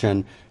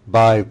question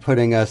by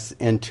putting us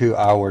into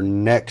our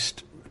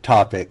next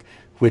topic,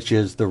 which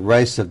is the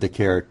race of the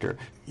character.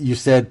 You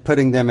said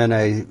putting them in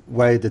a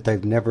way that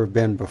they've never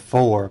been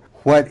before.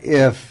 What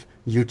if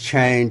you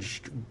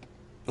changed,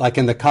 like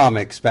in the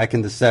comics back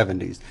in the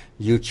 70s,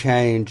 you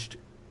changed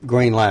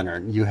Green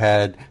Lantern. You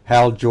had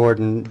Hal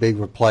Jordan be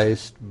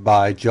replaced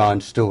by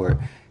John Stewart.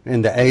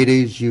 In the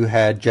 80s, you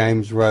had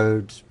James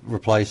Rhodes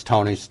replace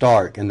Tony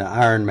Stark in the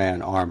Iron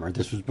Man armor.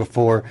 This was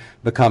before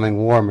becoming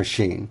War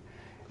Machine.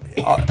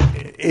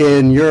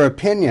 In your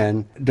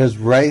opinion, does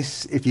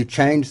race, if you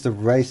change the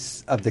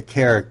race of the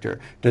character,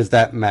 does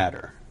that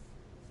matter?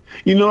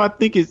 I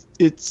think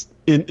it's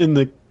in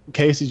the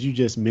cases you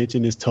just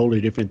mentioned, it's totally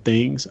different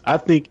things. I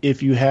think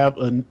if you have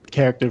a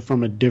character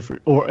from a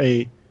different, or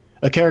a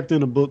character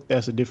in a book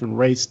that's a different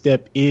race,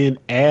 step in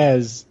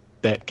as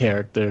that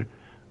character,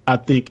 I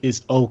think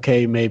it's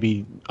okay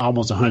maybe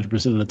almost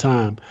 100% of the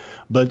time.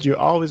 But you're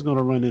always going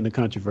to run into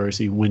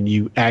controversy when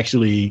you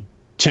actually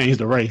change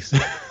the race.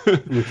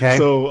 Okay.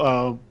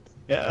 So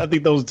I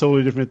think those are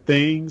totally different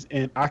things,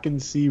 and I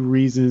can see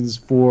reasons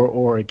for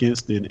or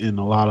against it in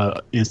a lot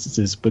of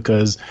instances,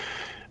 because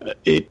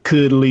it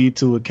could lead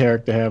to a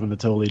character having a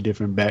totally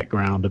different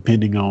background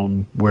depending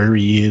on where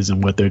he is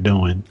and what they're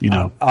doing,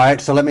 All right,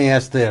 so let me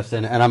ask this,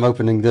 and I'm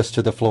opening this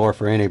to the floor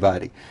for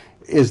anybody.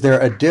 Is there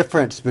a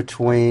difference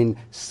between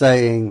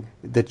saying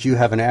that you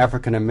have an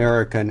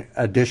African-American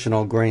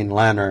additional Green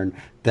Lantern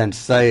than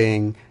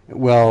saying,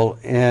 well,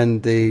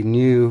 in the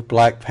new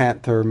Black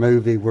Panther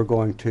movie, we're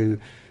going to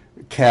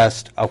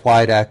cast a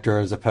white actor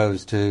as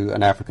opposed to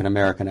an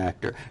African-American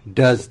actor?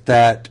 Does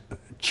that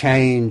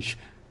change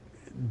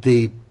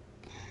the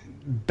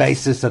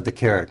basis of the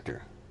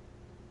character?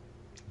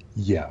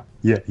 Yeah,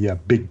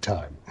 big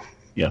time.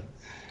 Yeah.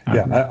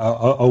 Yeah,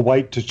 a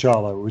white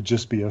T'Challa would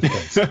just be a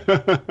face.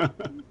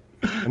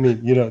 I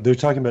mean, they're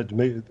talking about,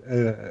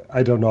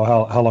 I don't know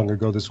how long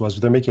ago this was,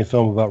 but they're making a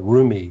film about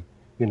Rumi,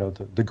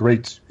 the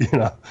great,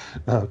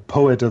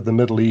 poet of the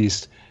Middle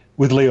East,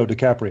 with Leo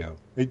DiCaprio.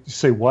 You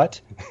say, what?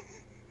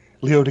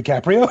 Leo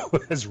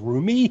DiCaprio as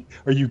Rumi?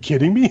 Are you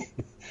kidding me?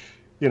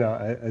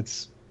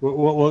 It's,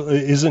 well,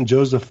 isn't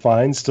Joseph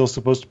Fiennes still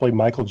supposed to play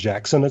Michael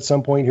Jackson at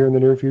some point here in the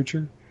near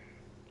future?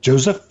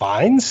 Joseph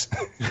Fiennes?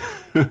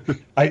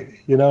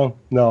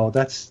 No,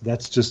 that's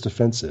just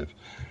offensive.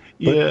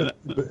 I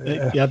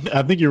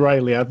think you're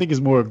right, Lee. I think it's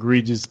more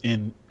egregious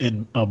in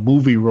a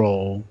movie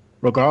role,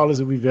 regardless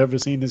if we've ever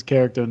seen this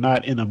character or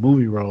not in a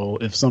movie role.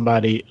 If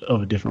somebody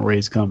of a different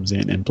race comes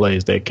in and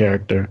plays that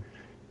character,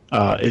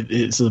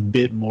 it's a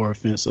bit more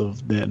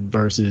offensive than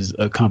versus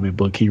a comic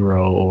book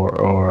hero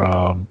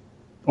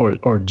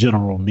or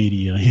general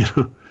media.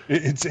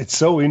 It's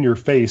so in your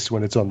face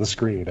when it's on the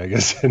screen, I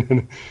guess.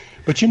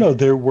 But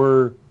there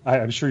were,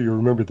 I'm sure you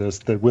remember this,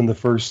 that when the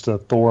first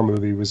Thor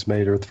movie was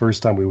made, or the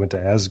first time we went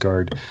to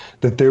Asgard,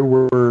 that there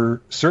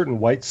were certain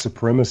white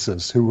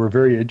supremacists who were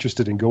very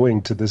interested in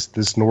going to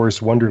this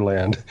Norse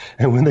wonderland.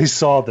 And when they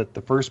saw that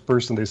the first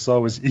person they saw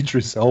was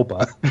Idris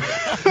Elba,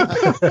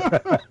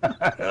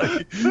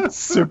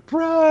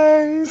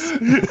 surprise!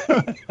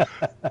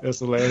 That's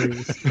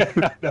hilarious.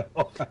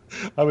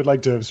 I would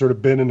like to have sort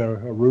of been in a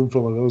room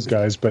full of those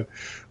guys, but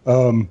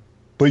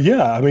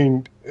yeah, I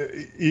mean.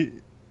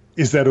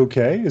 Is that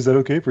okay? Is that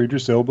okay for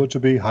Idris Elba to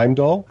be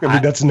Heimdall? I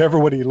mean, that's never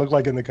what he looked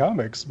like in the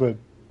comics, but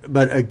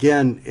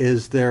again,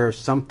 is there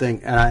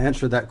something, and I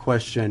answer that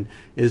question,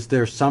 is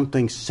there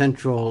something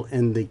central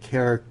in the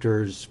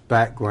character's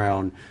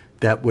background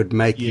that would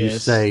make you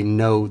say,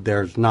 no,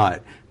 there's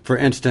not? For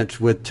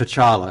instance, with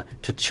T'Challa.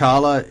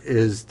 T'Challa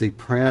is the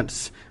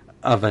prince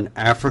of an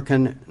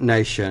African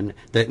nation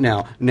that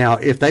now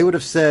if they would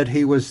have said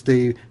he was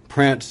the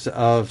Prince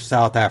of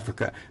South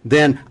Africa,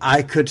 then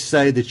I could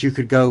say that you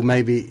could go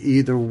maybe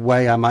either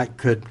way.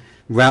 could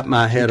wrap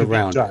my head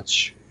around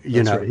Dutch.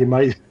 It. Right.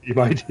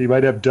 He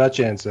might have Dutch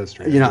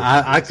ancestry.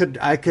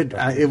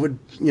 It would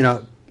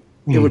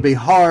it would be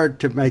hard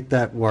to make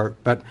that work,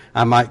 but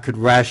I could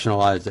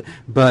rationalize it.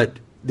 But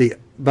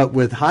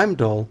with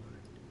Heimdall,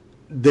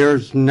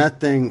 there's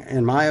nothing,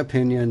 in my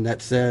opinion,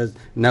 that says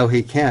no,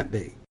 he can't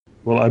be.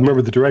 Well, I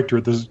remember the director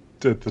at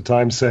the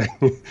time saying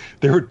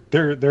they're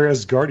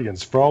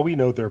Asgardians. For all we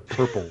know, they're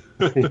purple.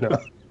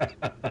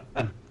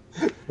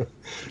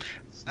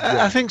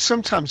 I think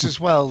sometimes as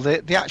well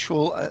the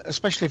actual,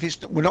 especially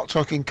if we're not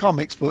talking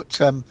comics,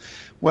 but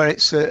where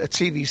it's a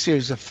TV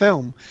series, a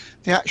film,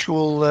 the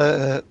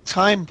actual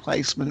time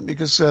placement,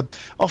 because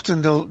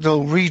often they'll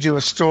redo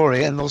a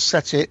story and they'll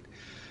set it.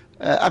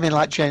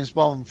 Like James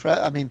Bond.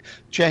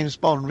 James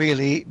Bond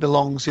really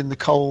belongs in the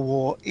Cold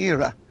War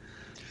era.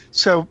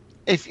 So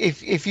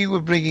if you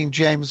were bringing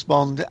James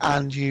Bond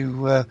and you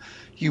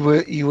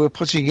were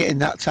putting it in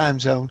that time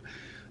zone,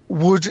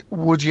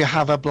 would you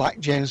have a black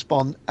James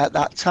Bond at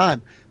that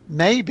time?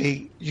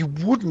 Maybe you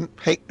wouldn't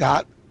pick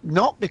that,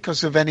 not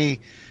because of any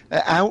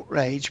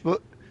outrage,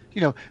 but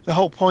the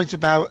whole point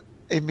about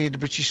him being a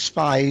British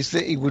spy is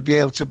that he would be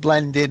able to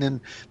blend in and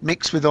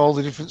mix with all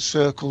the different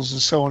circles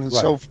and so on and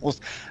so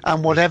forth.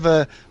 And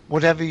whatever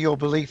your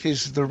belief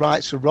is, the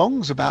rights or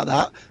wrongs about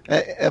that,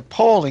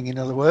 appalling, in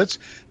other words,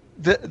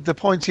 the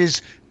point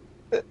is,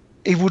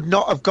 he would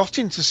not have got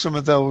into some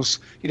of those,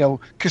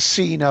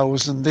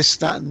 casinos and this,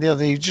 that, and the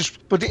other.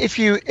 But if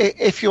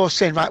you're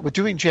saying, right, we're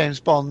doing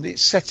James Bond,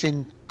 it's set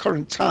in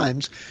current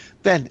times,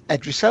 then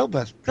Idris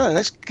Elba,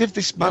 let's give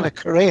this man a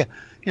career.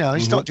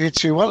 He's not doing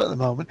too well at the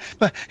moment,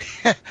 but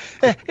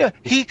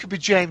he could be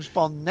James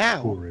Bond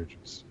now.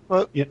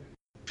 But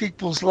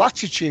people's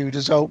latitude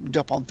has opened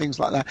up on things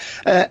like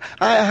that.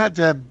 I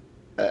had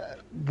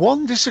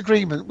one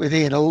disagreement with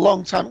Ian a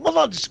long time. Well,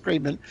 not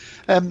disagreement.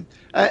 And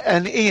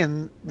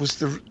Ian was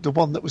the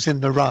one that was in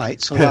the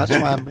right, so that's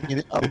why I'm bringing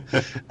it up.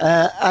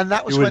 And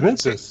that was when when the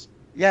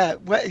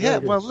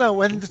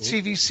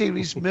TV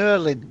series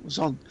Merlin was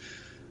on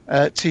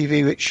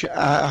TV, which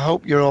I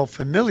hope you're all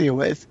familiar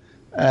with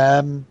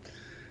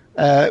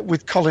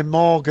Colin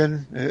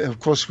Morgan, of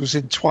course, was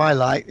in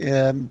Twilight,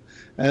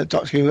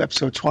 Doctor Who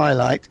episode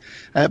Twilight.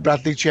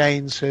 Bradley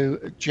James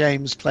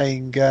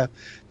playing the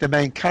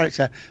main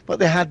character, but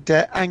they had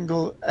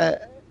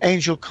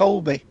Angel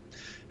Colby,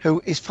 who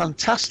is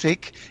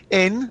fantastic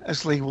in,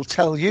 as Lee will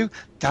tell you,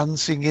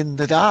 Dancing in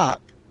the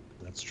Dark.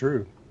 That's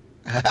true.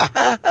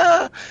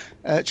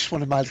 Just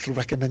one of my little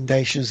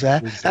recommendations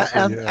there.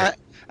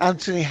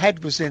 Anthony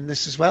Head was in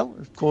this as well,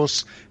 of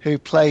course, who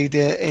played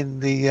in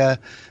the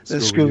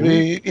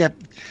Scooby. Yeah,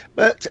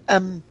 but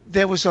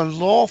there was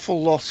an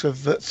awful lot of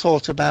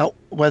thought about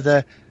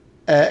whether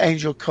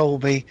Angel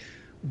Colby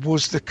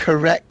was the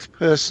correct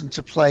person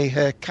to play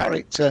her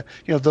character,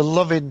 the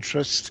love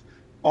interest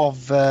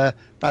of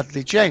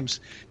Bradley James.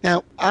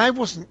 Now, I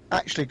wasn't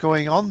actually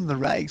going on the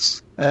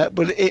race,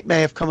 but it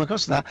may have come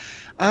across that.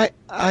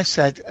 I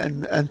said,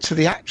 and to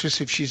the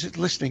actress, if she's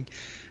listening,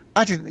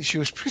 I didn't think she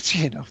was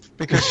pretty enough,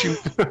 because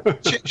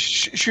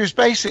she was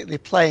basically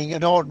playing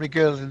an ordinary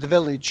girl in the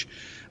village,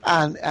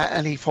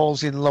 and he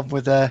falls in love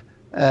with her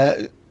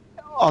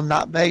on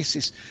that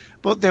basis.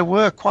 But there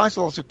were quite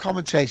a lot of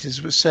commentators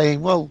who were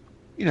saying, well,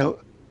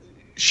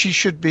 she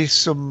should be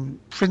some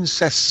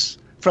princess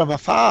from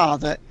afar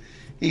that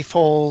he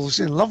falls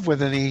in love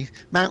with, and he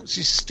mounts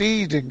his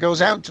steed and goes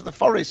out to the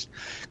forest.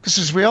 Because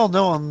as we all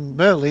know on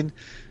Merlin,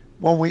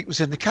 one week was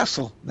in the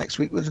castle, next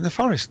week was in the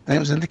forest, then it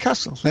was in the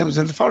castle, then it was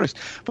in the forest.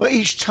 But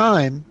each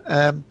time,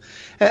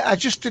 I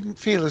just didn't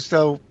feel as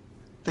though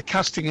the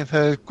casting of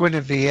her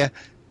Guinevere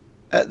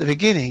at the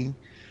beginning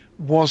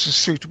was a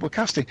suitable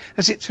casting.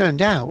 As it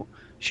turned out,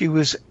 she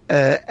was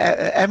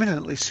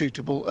eminently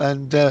suitable,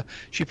 and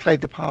she played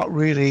the part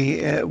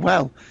really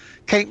well.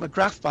 Kate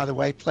McGrath, by the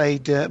way,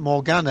 played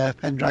Morgana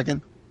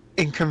Pendragon.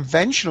 In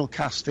conventional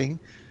casting,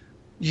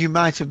 you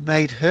might have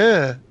made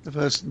her the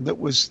person that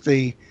was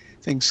the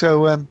thing.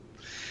 So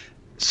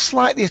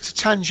slightly at a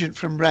tangent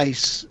from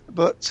race,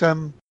 but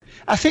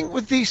I think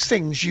with these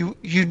things you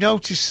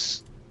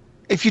notice.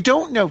 If you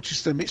don't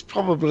notice them, it's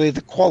probably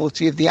the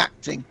quality of the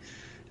acting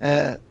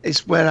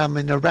is where I'm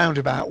in a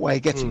roundabout way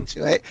getting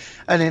to it,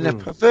 and in a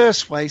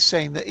perverse way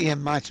saying that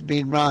Ian might have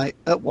been right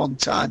at one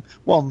time,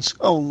 once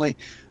only,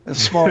 a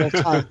small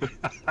time.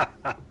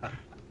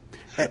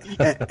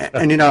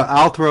 And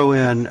I'll throw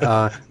in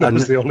that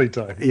was the only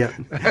time. Yeah.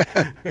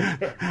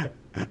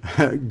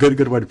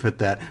 Good way to put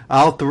that.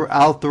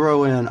 I'll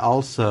throw in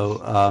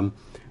also.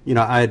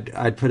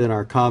 I'd put in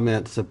our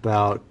comments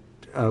about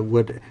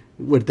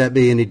would that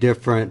be any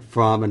different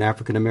from an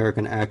African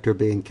American actor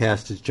being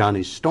cast as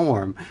Johnny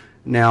Storm?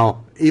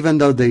 Now, even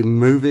though the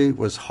movie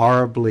was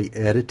horribly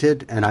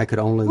edited and I could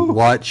only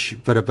watch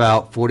but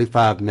about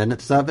 45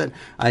 minutes of it,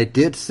 I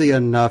did see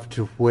enough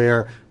to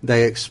where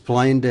they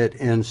explained it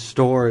in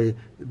story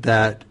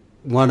that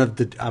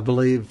I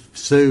believe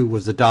Sue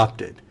was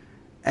adopted.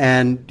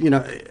 And,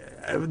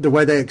 the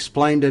way they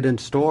explained it in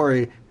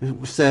story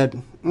said,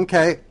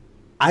 okay,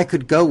 I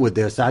could go with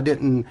this. I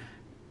didn't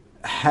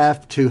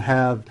have to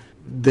have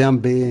them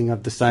being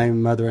of the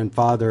same mother and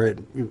father.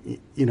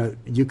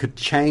 You could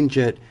change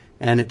it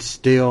and it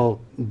still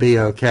be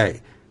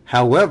okay.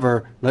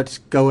 However, let's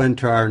go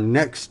into our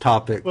next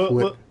topic.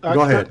 Go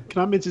ahead.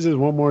 Can I mention just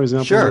one more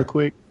example real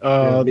quick?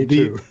 Me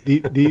too.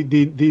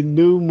 The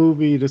new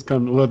movie that's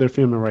coming, well, they're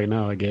filming right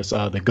now, I guess,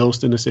 the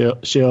Ghost in the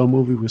Shell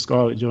movie with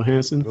Scarlett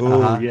Johansson.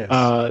 Oh, yes.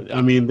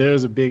 I mean,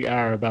 there's a big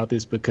ire about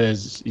this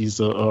because he's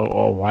a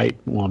white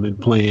woman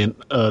playing,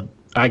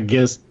 I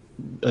guess,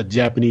 a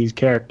Japanese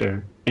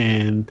character.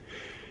 And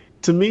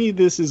to me,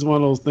 this is one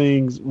of those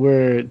things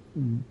where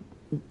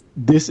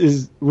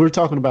we're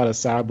talking about a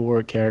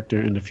cyborg character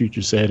in the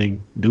future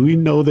setting. Do we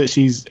know that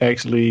she's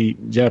actually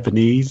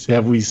Japanese?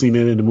 Have we seen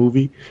it in the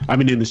movie? I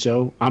mean, in the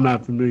show? I'm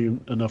not familiar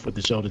enough with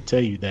the show to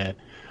tell you that.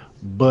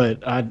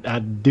 But I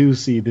do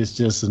see this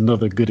just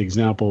another good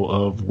example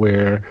of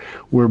where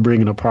we're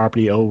bringing a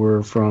property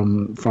over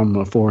from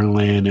a foreign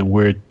land and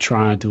we're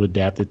trying to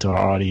adapt it to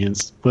our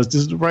audience. Was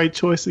this the right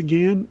choice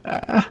again?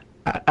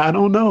 I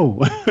don't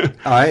know.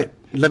 All right.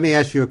 Let me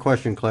ask you a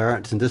question,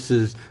 Clarence, and this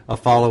is a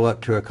follow-up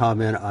to a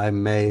comment I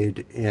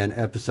made in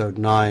episode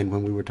 9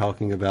 when we were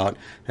talking about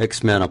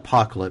X-Men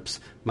Apocalypse.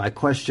 My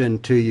question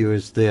to you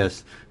is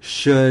this: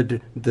 should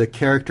the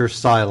character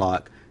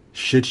Psylocke,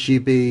 should she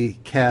be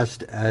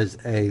cast as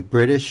a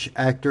British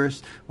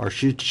actress, or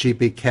should she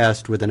be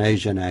cast with an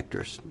Asian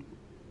actress?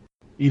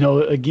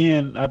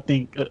 Again, I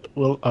think, a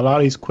lot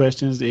of these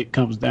questions, it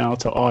comes down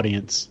to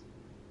audience.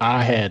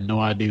 I had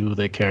no idea who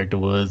that character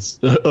was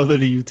other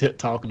than you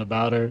talking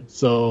about her.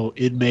 So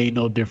it made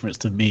no difference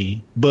to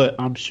me. But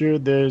I'm sure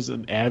there's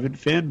an avid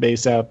fan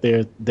base out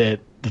there that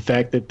the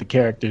fact that the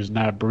character is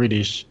not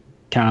British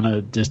kind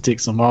of just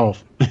ticks them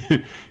off.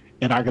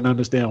 And I can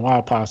understand why,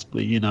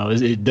 possibly.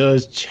 It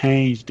does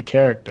change the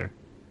character.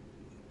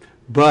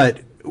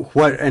 But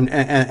what, and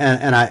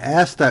I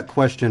asked that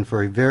question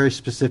for a very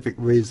specific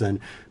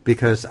reason,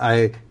 because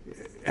I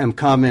am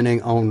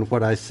commenting on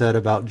what I said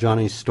about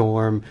Johnny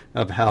Storm,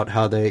 about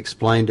how they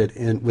explained it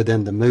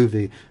within the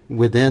movie.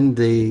 Within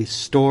the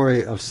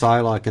story of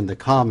Psylocke in the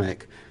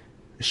comic,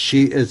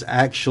 she is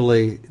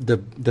actually the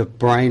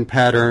brain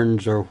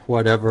patterns or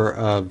whatever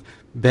of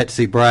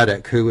Betsy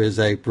Braddock, who is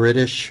a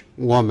British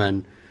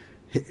woman,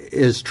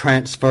 is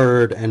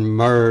transferred and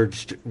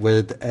merged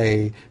with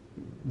a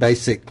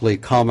basically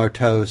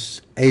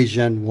comatose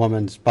Asian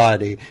woman's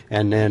body,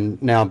 and then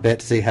now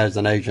Betsy has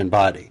an Asian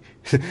body.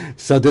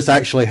 So this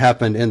actually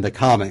happened in the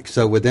comic.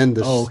 So within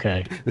the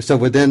So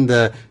within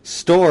the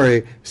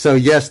story, so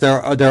yes,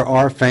 there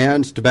are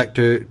fans. Back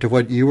to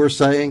what you were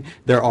saying,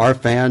 there are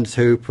fans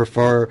who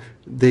prefer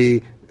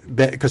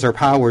because her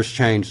powers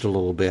changed a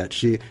little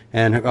bit.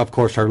 And of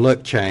course her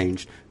look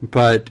changed,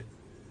 but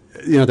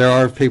there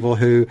are people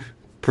who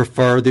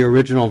prefer the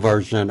original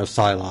version of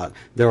Psylocke.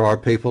 There are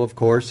people, of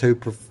course, who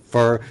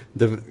prefer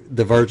the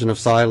version of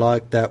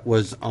Psylocke that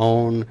was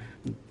on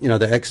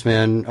the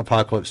X-Men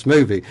Apocalypse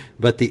movie.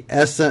 But the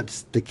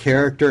essence, the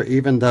character,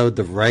 even though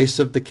the race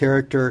of the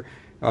character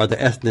or the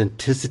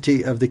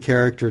ethnicity of the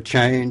character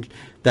changed,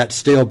 that's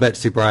still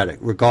Betsy Braddock,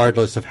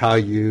 regardless of how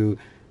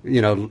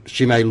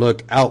she may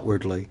look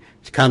outwardly.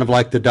 It's kind of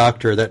like the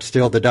Doctor. That's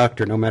still the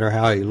Doctor, no matter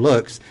how he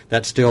looks.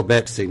 That's still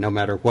Betsy, no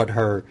matter what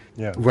her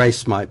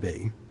race might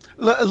be.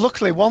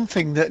 Luckily, one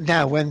thing that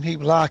now, when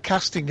people are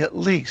casting, at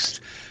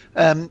least,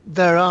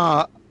 there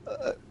are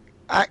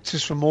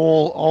actors from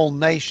all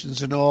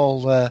nations and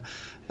all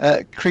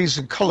creeds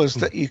and colours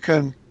that you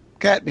can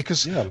get,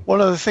 because one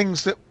of the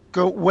things that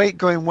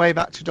going way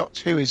back to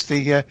Doctor Who is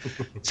the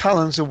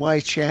Talons of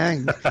Wei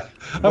Chiang.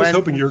 I was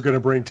hoping you were going to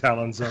bring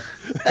Talons up.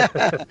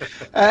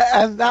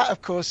 And that,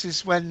 of course,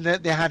 is when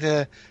they had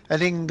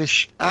an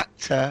English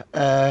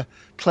actor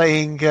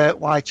playing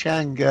Wei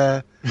Chiang.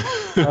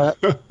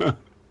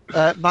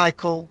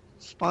 Michael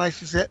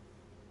Spice, is it?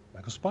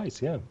 Michael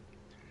Spice, yeah.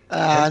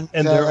 And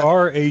there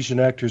are Asian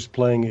actors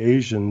playing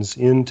Asians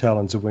in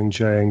Talons of Wing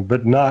Chang,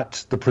 but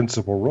not the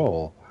principal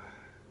role.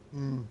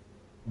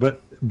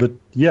 But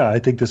yeah, I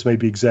think this may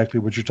be exactly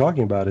what you're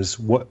talking about. Is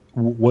what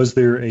was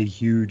there a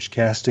huge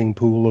casting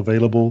pool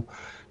available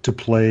to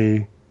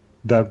play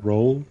that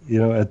role?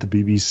 At the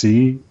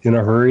BBC in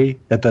a hurry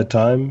at that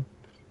time,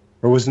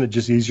 or wasn't it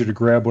just easier to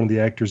grab one of the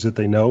actors that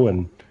they know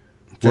and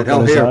work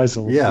on his eyes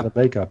and the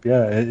makeup?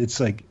 Yeah, it's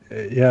like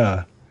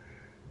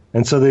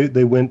and so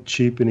they went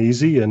cheap and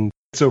easy, and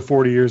so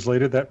 40 years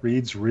later, that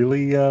reads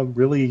really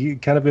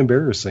kind of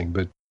embarrassing.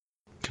 But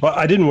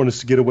I didn't want us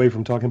to get away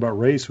from talking about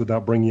race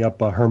without bringing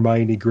up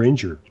Hermione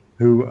Granger,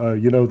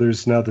 who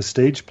there's now the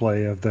stage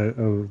play of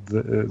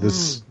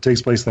this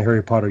takes place in the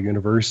Harry Potter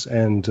universe,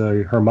 and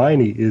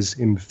Hermione is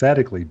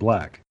emphatically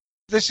black.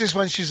 This is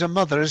when she's a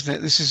mother, isn't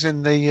it? This is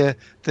in the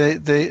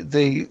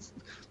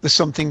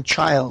something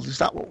child. Is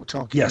that what we're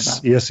talking about?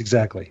 Yes,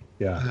 exactly.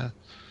 Yeah.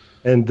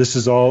 And this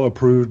is all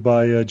approved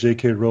by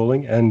J.K.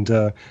 Rowling. And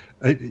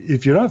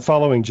if you're not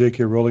following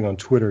J.K. Rowling on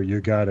Twitter,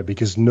 you got it,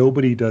 because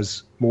nobody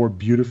works more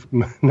beautifully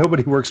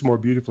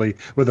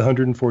with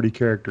 140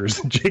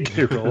 characters than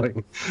J.K.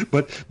 Rowling.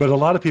 But a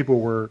lot of people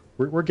were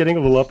getting a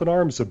little up in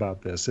arms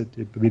about this.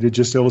 It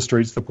just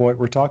illustrates the point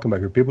we're talking about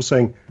here. People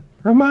saying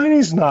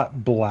Hermione's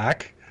not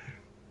black,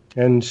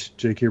 and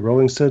J.K.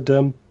 Rowling said,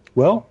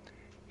 well,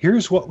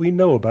 here's what we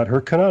know about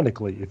her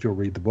canonically. If you'll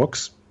read the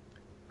books,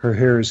 her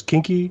hair is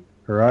kinky.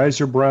 Her eyes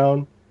are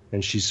brown,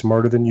 and she's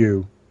smarter than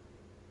you.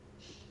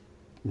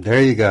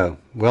 There you go.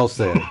 Well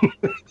said.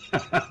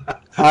 All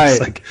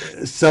right.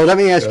 So let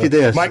me ask you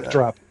this. Mic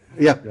drop.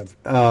 Yep.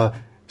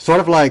 Sort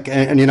of like,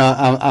 and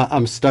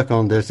I'm stuck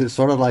on this. It's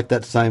sort of like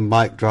that same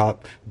mic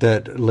drop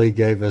that Lee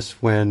gave us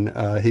when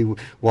he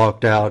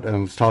walked out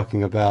and was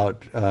talking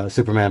about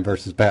Superman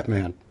versus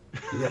Batman.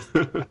 Yes.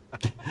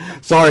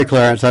 Sorry,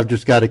 Clarence. I've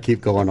just got to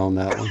keep going on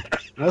that one.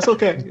 That's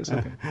okay. It's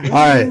okay. All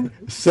right.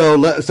 So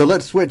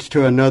let's switch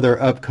to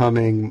another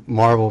upcoming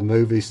Marvel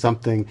movie,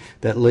 something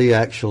that Lee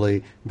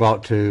actually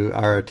brought to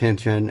our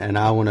attention, and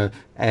I want to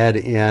add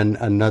in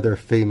another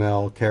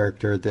female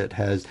character that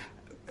has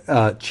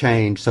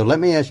changed. So let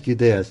me ask you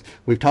this.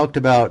 We've talked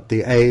about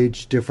the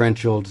age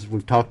differentials.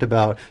 We've talked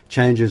about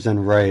changes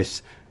in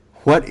race.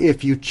 What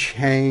if you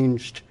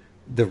changed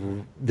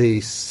the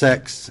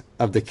sex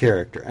of the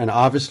character? And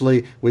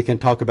obviously we can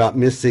talk about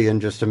Missy in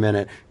just a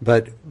minute,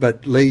 but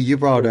Lee, you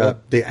brought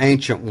up the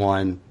Ancient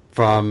One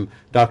from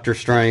Doctor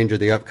Strange, or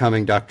the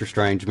upcoming Doctor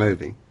Strange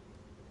movie.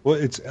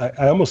 Well,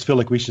 I almost feel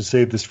like we should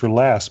save this for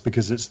last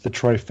because it's the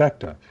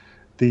trifecta.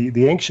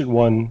 The Ancient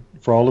One,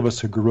 for all of us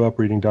who grew up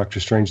reading Doctor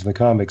Strange in the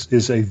comics,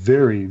 is a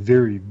very,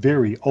 very,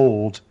 very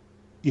old,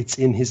 it's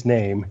in his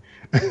name,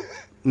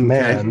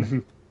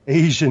 man.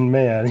 Asian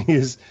man. He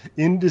is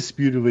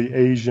indisputably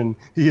Asian.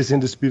 He is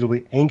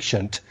indisputably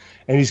ancient,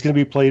 and he's going to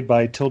be played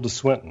by Tilda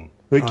Swinton.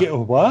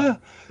 What?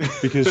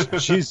 Because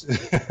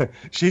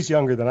she's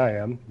younger than I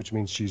am, which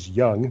means she's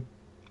young.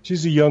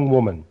 She's a young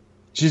woman.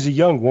 She's a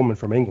young woman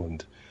from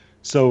England.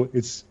 So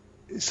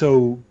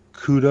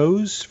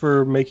kudos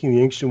for making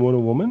the Ancient One a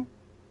woman.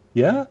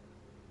 Yeah.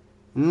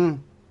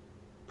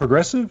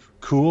 Progressive,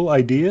 cool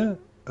idea,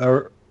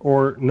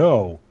 or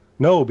no.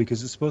 No,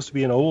 because it's supposed to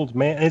be an old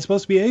man, and it's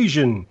supposed to be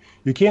Asian.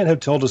 You can't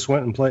have Tilda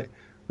Swinton play.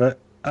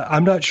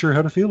 I'm not sure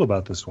how to feel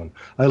about this one.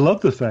 I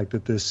love the fact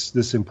that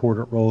this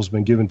important role has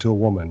been given to a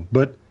woman,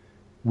 but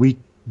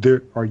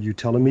are you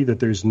telling me that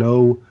there's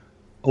no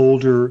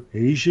older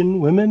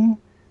Asian women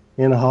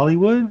in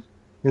Hollywood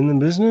in the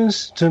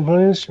business to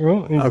play this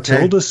role? Okay.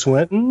 Tilda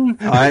Swinton?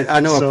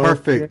 I know a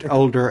perfect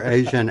older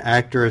Asian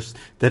actress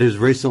that has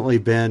recently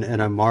been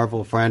in a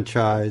Marvel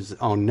franchise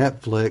on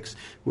Netflix,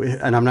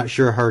 and I'm not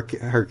sure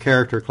her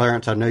character,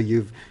 Clarence. I know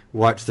you've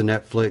watched the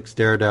Netflix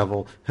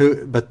Daredevil,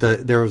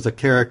 there was a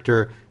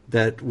character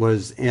that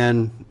was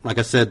in, like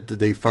I said,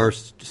 the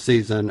first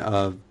season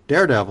of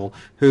Daredevil,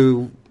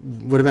 who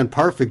would have been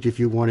perfect if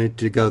you wanted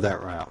to go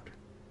that route.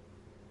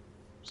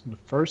 The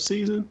first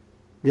season?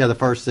 Yeah, the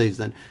first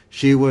season.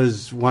 She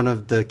was one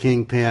of the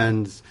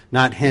Kingpin's,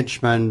 not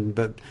henchmen,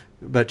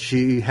 but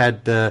she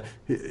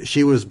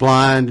was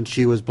blind, and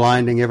she was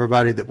blinding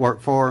everybody that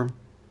worked for her.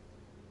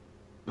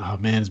 Oh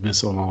man, it's been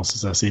so long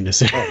since I've seen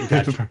this.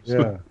 Gotcha.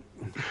 Yeah.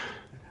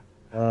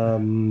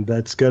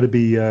 That's got to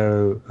be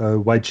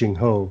Wai Ching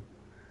Ho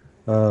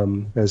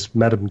as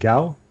Madame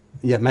Gao.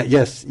 Yeah.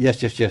 Yes.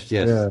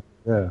 Yeah.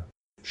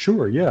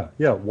 Sure. Yeah.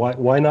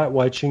 Why not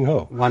Wai Ching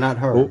Ho? Why not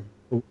her?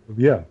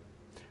 Yeah.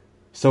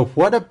 So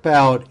what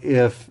about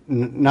if,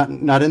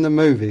 not in the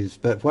movies,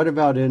 but what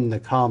about in the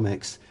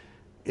comics,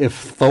 if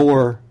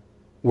Thor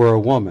were a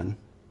woman?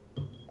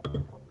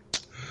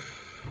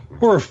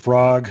 Or a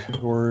frog,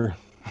 or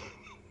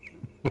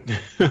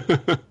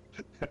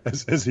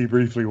as he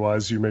briefly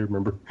was, you may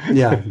remember.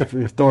 Yeah,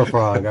 Thor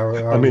frog. I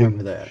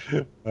remember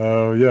that.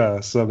 Oh, yeah.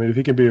 So, I mean, if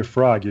he can be a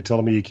frog, you're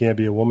telling me he can't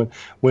be a woman?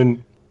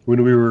 When we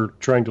were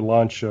trying to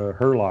launch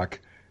Herlock,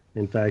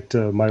 in fact,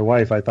 my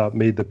wife, I thought,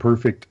 made the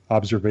perfect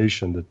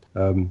observation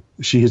that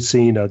she had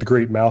seen The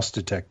Great Mouse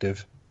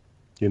Detective,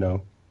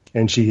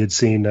 and she had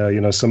seen, a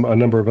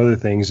number of other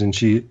things. And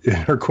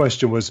her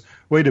question was,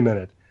 wait a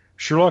minute,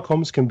 Sherlock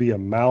Holmes can be a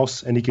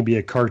mouse and he can be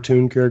a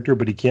cartoon character,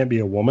 but he can't be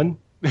a woman?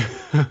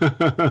 That's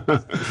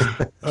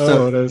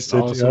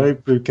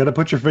awesome. You gotta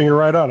put your finger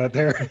right on it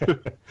there.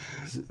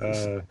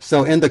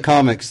 So in the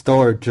comics,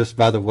 Thor, just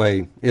by the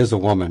way, is a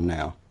woman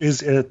now.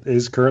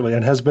 Is currently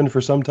and has been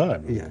for some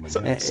time.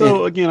 Yeah.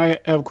 So again, I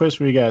have a question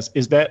for you guys.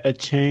 Is that a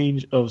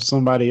change of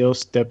somebody else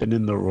stepping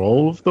in the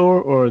role of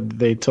Thor, or did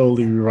they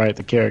totally rewrite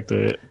the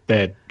character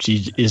that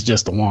she is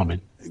just a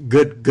woman?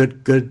 Good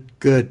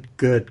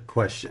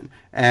question.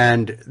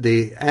 And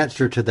the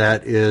answer to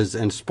that is,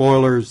 and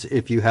spoilers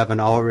if you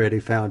haven't already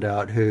found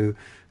out who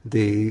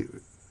the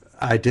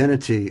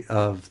identity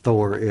of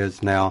Thor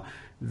is now,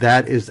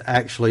 that is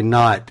actually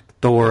not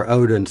Thor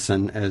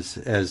Odinson,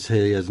 as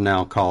he is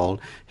now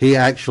called. He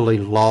actually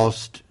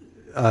lost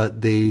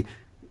the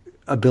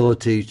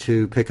ability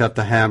to pick up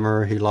the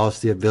hammer. He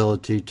lost the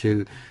ability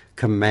to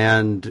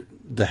command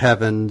the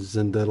heavens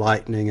and the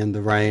lightning and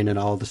the rain and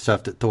all the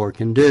stuff that Thor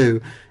can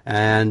do.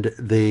 And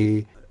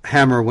the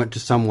hammer went to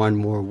someone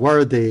more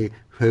worthy,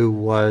 who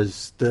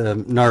was the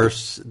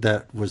nurse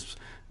that was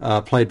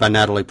played by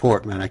Natalie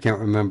Portman. I can't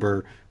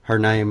remember her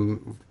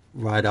name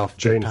right off.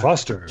 Jane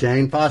Foster.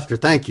 Jane Foster,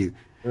 thank you.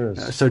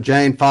 Yes. So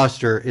Jane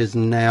Foster is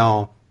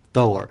now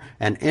Thor.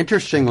 And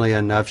interestingly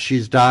enough,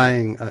 she's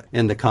dying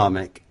in the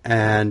comic,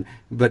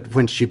 but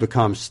when she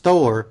becomes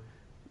Thor,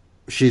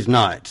 she's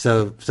not.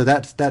 So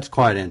that's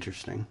quite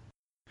interesting.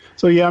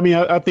 So yeah, I mean,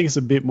 I think it's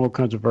a bit more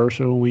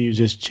controversial when you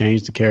just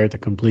change the character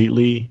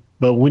completely.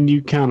 But when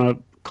you kind of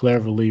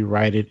cleverly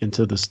write it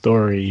into the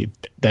story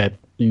that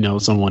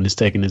someone is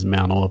taking his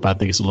mantle up, I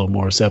think it's a little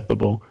more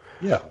acceptable.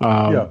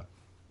 Yeah.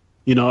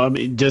 You know, I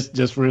mean, just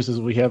for instance,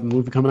 we have a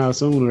movie coming out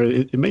soon, or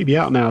it may be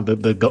out now.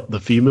 The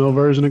female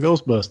version of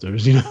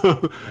Ghostbusters. You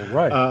know,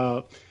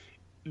 Right.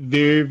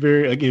 Very,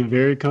 very, again,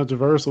 very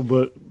controversial.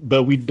 But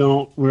we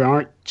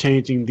aren't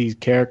changing these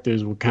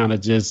characters. We're kind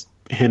of just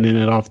handing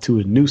it off to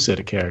a new set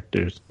of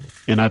characters.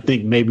 And I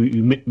think maybe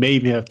we may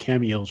even have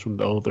cameos from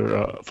the other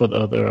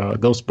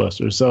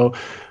Ghostbusters. So,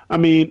 I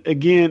mean,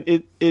 again,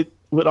 it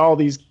with all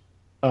these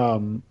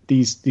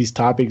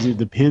topics, it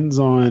depends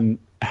on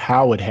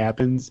how it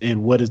happens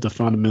and what is the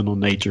fundamental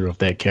nature of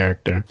that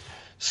character.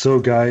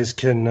 So, guys,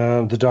 can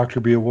the Doctor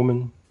be a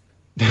woman?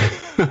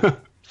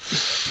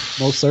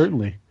 Most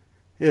certainly.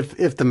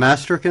 If the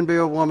Master can be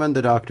a woman,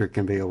 the Doctor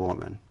can be a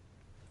woman.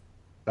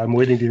 I'm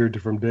waiting to hear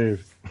it from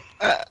Dave.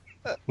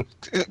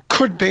 It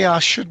could be, or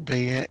should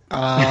be.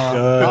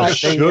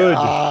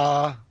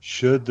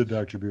 Should the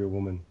Doctor be a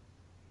woman?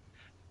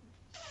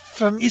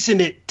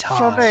 Isn't it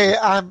time? For me,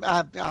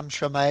 I'm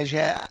sure my age,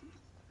 yeah.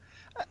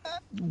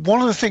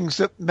 One of the things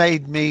that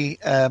made me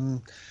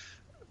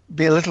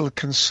be a little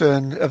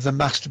concerned of the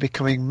Master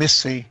becoming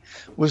Missy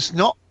was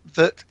not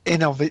that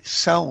in of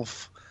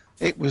itself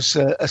it was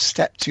a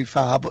step too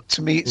far, but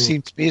to me it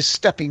seemed to be a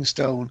stepping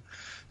stone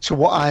to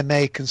what I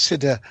may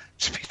consider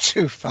to be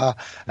too far.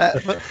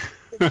 But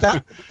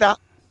that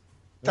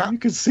you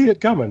could see it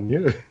coming,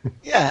 yeah.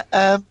 Yeah.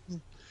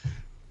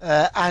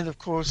 And of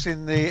course,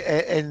 in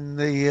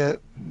the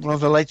one of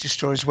the latest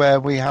stories where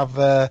we have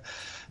the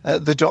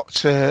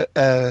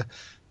Doctor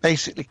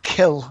basically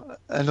kill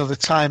another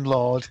Time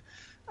Lord,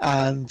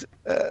 and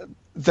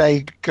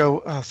they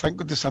go, "Oh, thank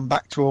goodness, I'm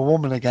back to a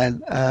woman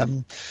again."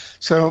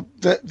 So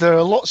there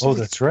are lots of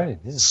that's right.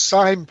 Yeah.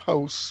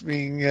 signposts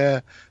being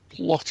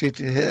plotted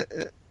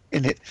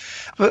in it,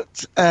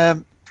 but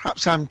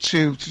perhaps I'm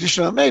too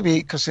traditional, maybe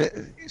because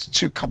it's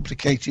too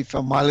complicated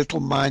for my little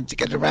mind to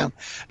get around.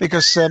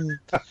 Because I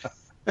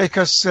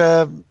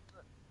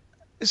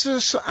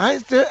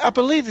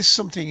believe there's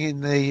something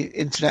in the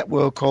internet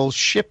world called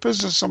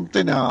shippers or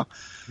something. Or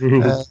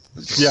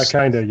yeah,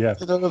 kind of. Yeah.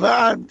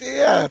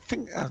 I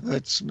think I've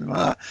heard something like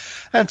that.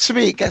 And to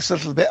me, it gets a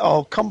little bit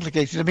all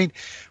complicated. I mean,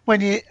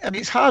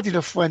 it's hard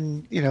enough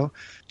when do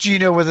you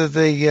know whether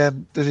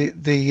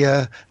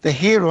the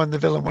hero and the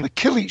villain want to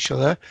kill each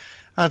other?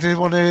 I do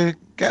want to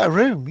get a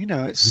room,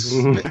 it's...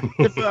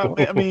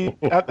 I mean,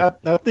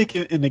 I think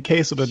in the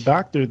case of the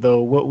Doctor,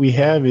 though, what we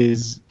have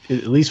is,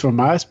 at least from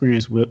my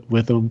experience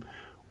with him,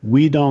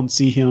 we don't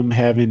see him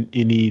having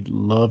any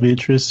love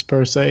interests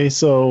per se.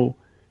 So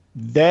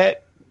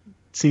that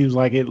seems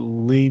like it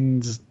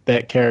leans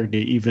that character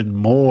even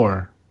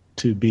more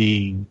to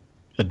being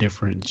a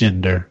different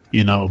gender,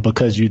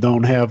 because you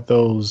don't have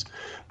those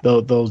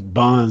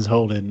bonds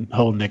holding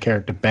the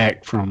character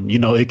back from,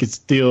 it could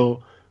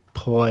still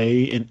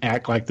play and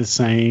act like the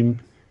same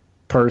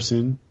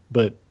person,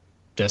 but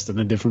just in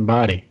a different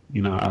body.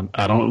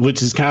 I don't,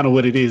 which is kind of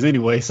what it is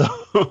anyway. So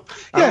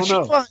I don't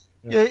know.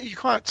 You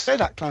quite say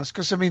that, Clarence,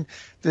 because I mean,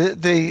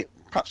 the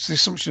perhaps the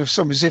assumption of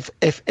some is if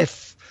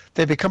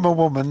they become a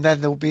woman, then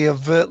they'll be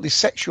overtly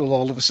sexual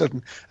all of a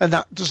sudden, and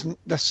that doesn't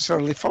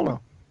necessarily follow.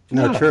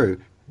 No,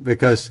 true.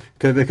 Because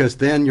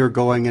then you're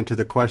going into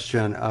the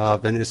question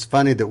of, and it's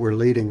funny that we're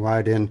leading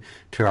right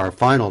into our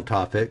final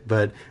topic,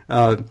 but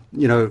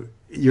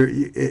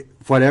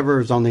whatever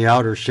is on the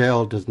outer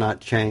shell does not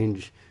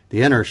change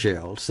the inner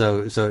shell.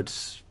 So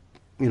it's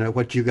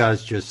what you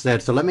guys just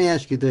said. So let me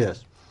ask you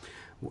this: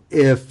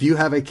 if you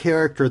have a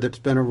character that's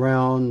been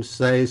around,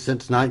 say,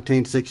 since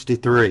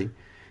 1963,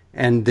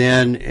 and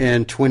then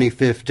in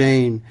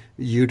 2015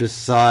 you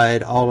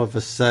decide all of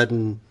a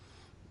sudden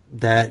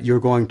that you're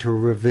going to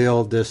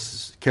reveal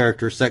this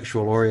character's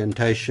sexual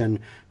orientation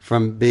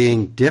from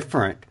being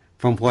different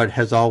from what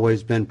has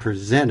always been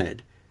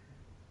presented,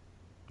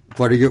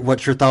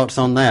 what's your thoughts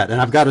on that?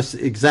 And I've got an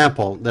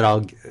example that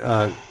I'll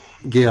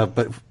give,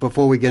 but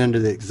before we get into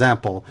the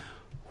example,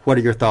 what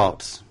are your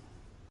thoughts?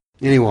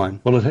 Anyone?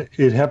 Well,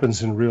 it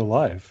happens in real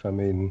life. I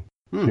mean,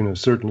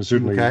 certainly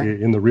Okay.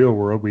 in the real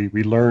world,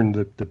 we learn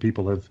that the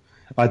people have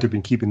either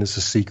been keeping this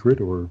a secret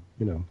or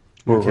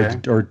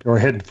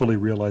hadn't fully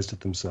realized it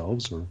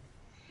themselves. Or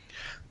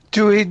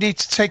Do we need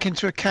to take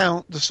into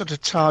account the sort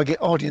of target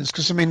audience?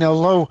 Because I mean,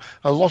 although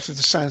a lot of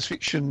the science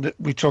fiction that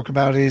we talk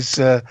about is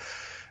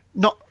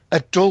not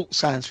adult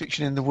science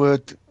fiction in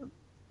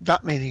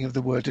that meaning of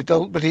the word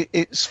adult, but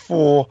it's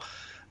for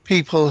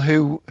people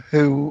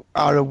who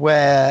are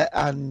aware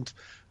and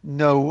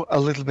know a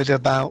little bit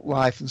about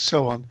life and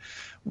so on.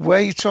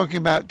 Where you're talking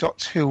about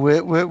Doctor Who,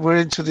 we're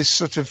into this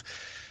sort of,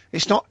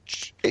 it's not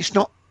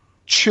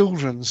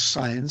children's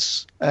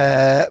science,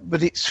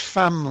 but it's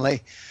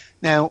family.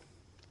 Now,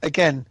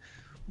 again,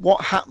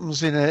 what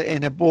happens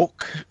in a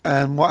book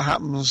and what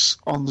happens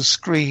on the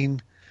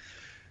screen?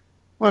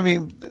 Well, I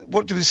mean,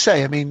 what do we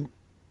say? I mean,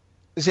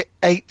 is it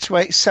 8 to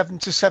 8, 7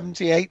 to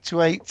 70, 8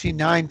 to 80,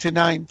 9 to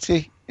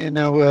 90?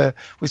 With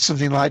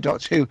something like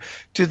Doctor Who,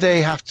 do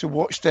they have to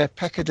watch their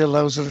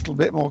peccadillos a little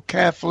bit more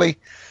carefully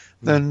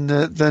than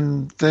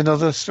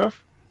other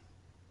stuff?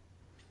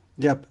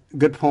 Yep,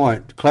 good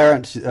point.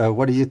 Clarence,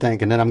 what do you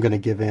think? And then I'm going to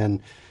give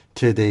in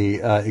to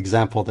the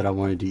example that I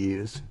wanted to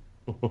use.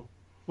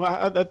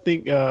 Well, I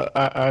think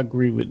I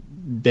agree with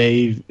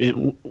Dave.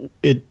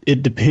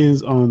 It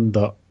depends on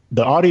the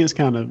audience.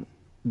 Kind of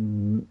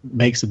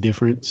makes a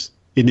difference,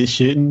 and it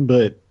shouldn't.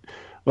 But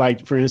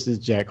like for instance,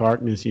 Jack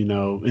Harkness, in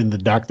the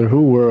Doctor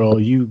Who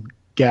world, you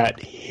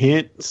got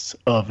hints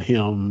of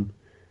him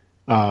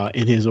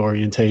in his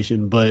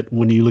orientation, but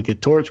when you look at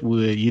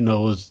Torchwood,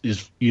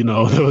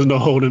 there was no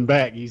holding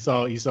back. You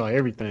saw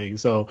everything.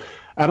 So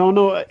I don't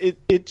know.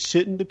 It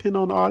shouldn't depend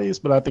on the audience,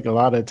 but I think a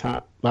lot of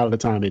the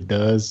time it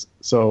does.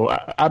 So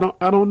I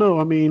don't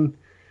know. I mean,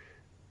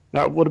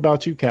 what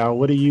about you, Cal?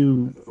 What do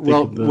you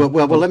think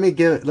well, let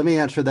me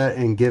answer that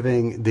in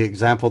giving the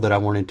example that I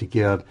wanted to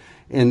give.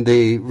 In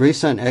the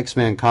recent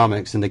X-Men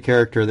comics, and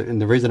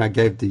the reason I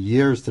gave the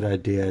years that I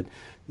did,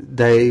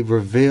 they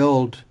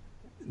revealed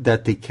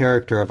that the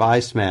character of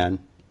Iceman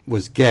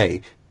was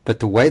gay. But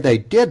the way they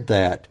did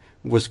that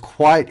was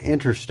quite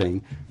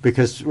interesting,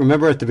 because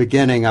remember at the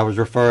beginning I was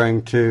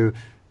referring to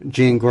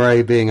Jean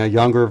Grey being a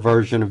younger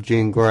version of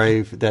Jean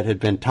Grey that had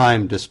been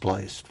time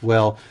displaced.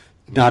 Well,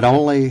 not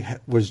only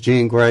was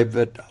Jean Grey,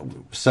 but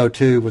so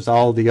too was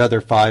all the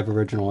other 5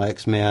 original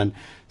X-Men: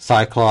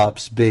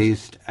 Cyclops,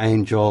 Beast,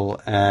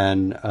 Angel,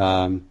 and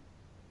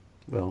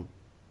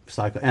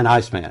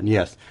Iceman.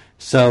 Yes.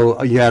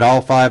 So you had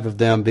all 5 of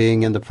them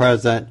being in the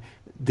present.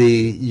 The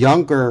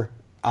younger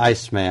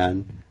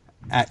Iceman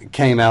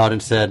came out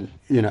and said,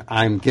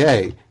 I'm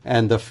gay.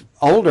 And the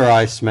older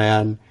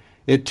Iceman,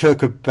 it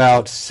took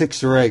about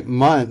 6 or 8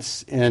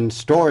 months in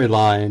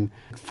storyline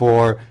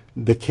for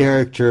the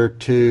character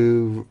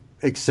to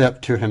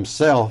accept to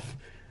himself.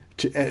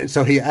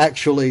 So he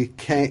actually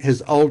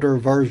his older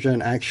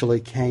version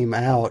actually came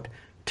out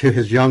to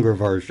his younger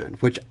version,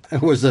 which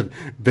was a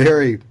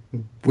very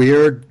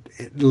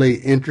weirdly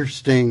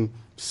interesting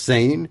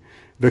scene,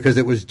 because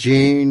it was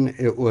Jean,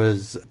 it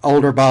was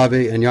older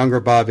Bobby and younger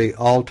Bobby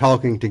all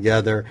talking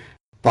together.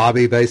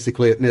 Bobby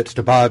basically admits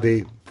to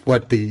Bobby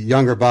what the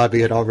younger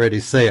Bobby had already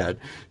said.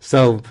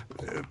 So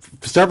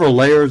several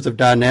layers of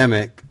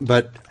dynamic,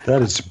 but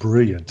that is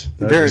brilliant.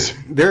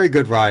 Very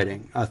good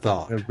writing, I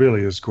thought. It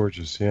really is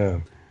gorgeous,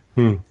 yeah.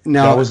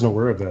 Now, I wasn't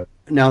aware of that.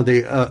 Now,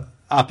 the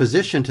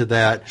opposition to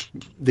that,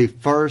 the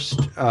first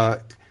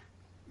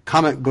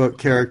comic book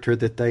character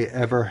that they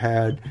ever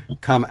had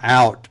come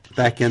out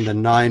back in the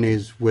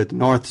 90s with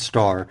North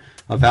Star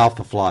of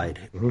Alpha Flight.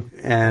 Mm-hmm.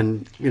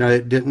 And,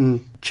 it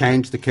didn't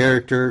change the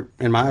character,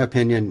 in my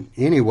opinion,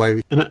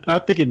 anyway. And I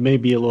think it may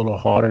be a little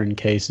harder in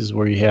cases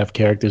where you have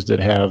characters that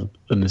have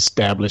an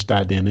established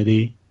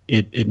identity.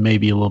 It may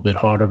be a little bit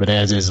harder, but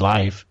as is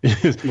life,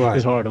 right.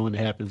 It's harder when it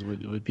happens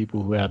with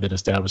people who have that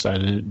established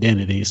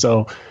identity.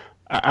 So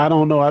I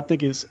don't know. I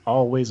think it's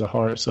always a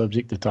hard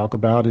subject to talk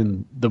about.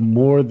 And the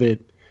more that,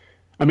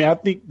 I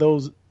think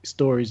those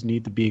stories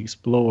need to be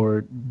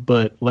explored,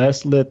 but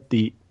let's let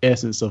the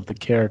essence of the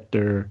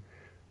character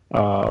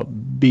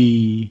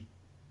be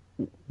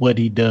what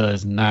he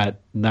does, not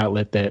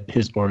let that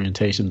his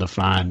orientation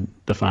define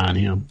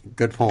him.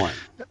 Good point.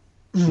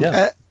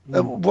 Yeah.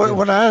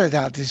 What I added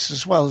at this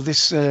as well,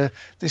 this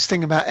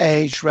thing about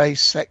age,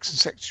 race, sex, and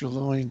sexual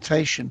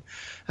orientation,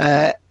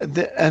 and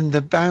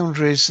the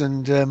boundaries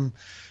and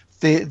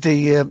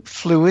the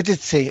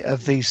fluidity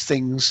of these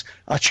things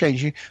are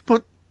changing.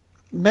 But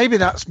maybe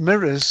that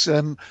mirrors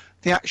the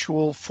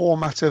actual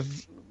format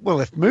of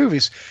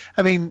movies.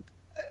 When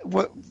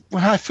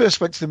I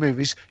first went to the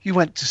movies, you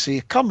went to see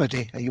a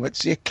comedy, or you went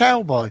to see a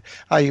cowboy,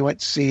 or you went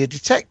to see a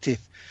detective.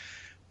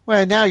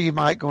 Where now you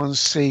might go and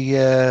see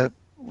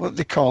what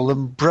they call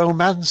them,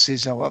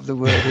 bromances, or whatever the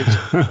word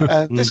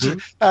is.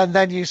 And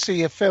then you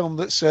see a film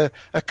that's a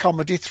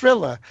comedy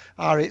thriller,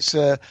 or it's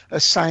a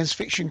science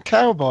fiction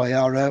cowboy,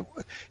 or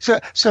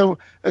so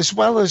as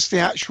well as the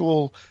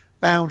actual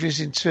boundaries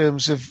in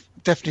terms of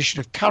definition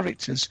of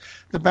characters,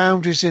 the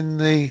boundaries in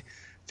the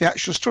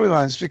actual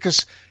storylines.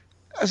 Because,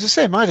 as I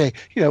say, in my day,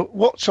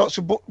 what sorts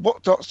of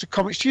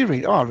comics do you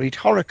read? Oh, I read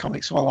horror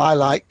comics. Well, I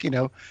like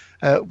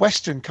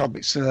Western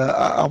comics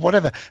or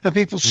whatever, and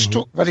people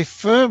stuck very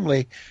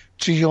firmly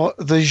to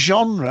the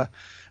genre.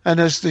 And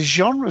as the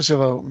genres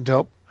have opened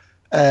up,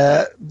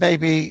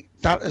 maybe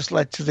that has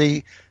led to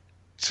the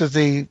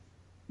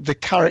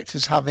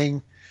characters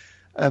having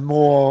a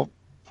more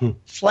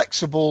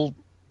flexible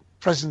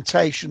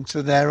presentation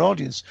to their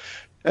audience.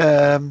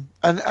 And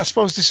I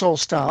suppose this all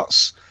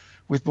starts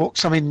with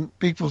books.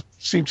 People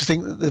seem to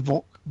think that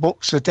the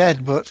books are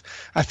dead, but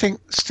I think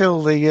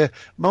still the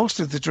most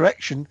of the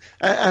direction,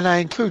 and I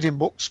include in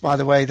books, by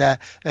the way, there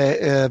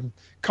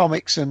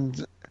comics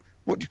and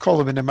what do you call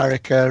them in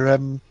America?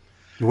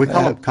 We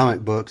call them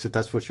comic books, if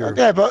that's what you're.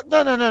 Yeah, but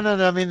no.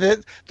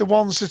 The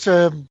ones that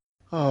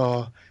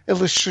are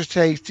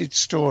illustrated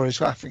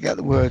stories. I forget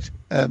the word.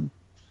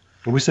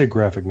 We say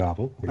graphic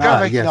novel.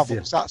 Graphic novels.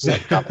 Yes. That's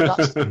it.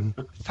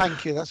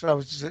 Thank you. That's what I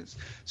was.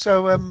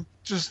 So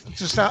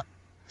does that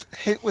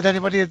hit with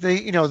anybody of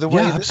the the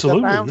way that the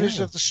boundaries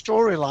of the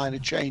storyline are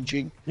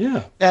changing.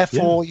 Yeah.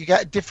 Therefore, you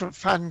get different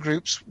fan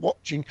groups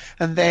watching,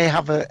 and they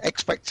have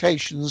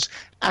expectations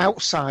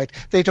outside.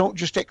 They don't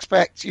just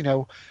expect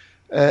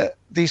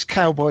these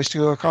cowboys to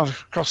go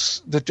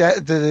across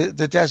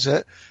the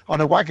desert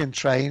on a wagon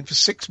train for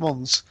 6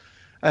 months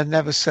and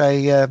never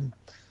say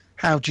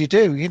how do you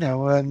do,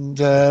 and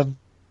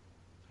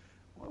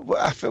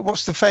what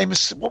was the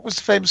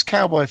famous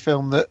cowboy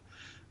film that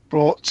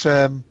brought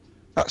that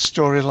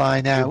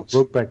storyline out?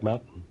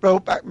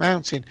 Brokeback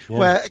Mountain,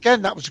 where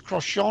again that was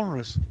across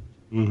genres.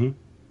 Mm-hmm.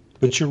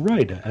 But you're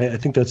right. I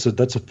think that's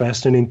a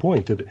fascinating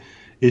point, that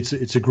it's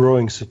a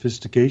growing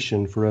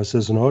sophistication for us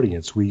as an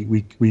audience. We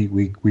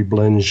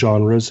blend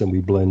genres, and we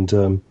blend.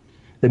 That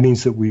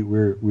means that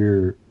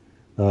we're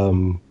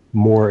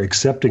more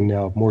accepting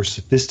now of more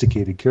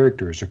sophisticated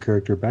characters or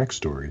character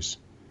backstories.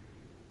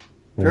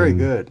 Very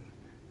good.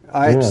 All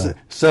right,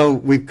 so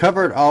we've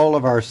covered all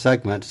of our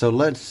segments. So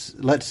let's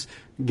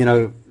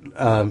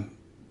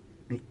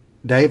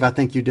Dave, I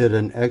think you did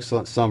an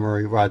excellent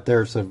summary right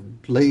there. So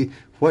Lee,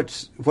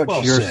 what's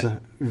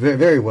your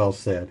very well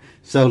said.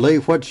 So Lee,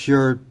 what's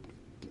your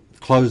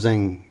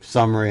closing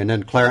summary? And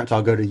then Clarence,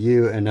 I'll go to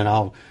you, and then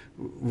I'll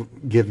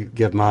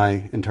give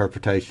my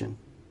interpretation.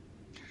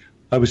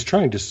 I was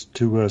trying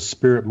to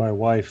spirit my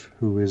wife,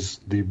 who is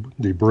the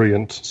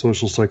brilliant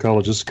social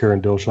psychologist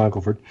Karen Del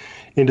Shackelford,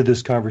 into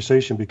this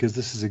conversation, because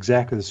this is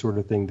exactly the sort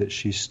of thing that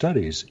she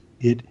studies.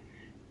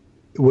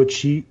 What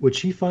she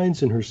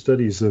finds in her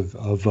studies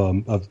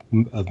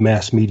of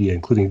mass media,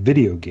 including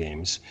video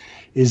games,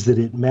 is that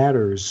it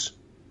matters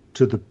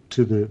to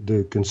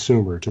the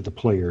consumer, to the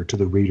player, to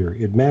the reader.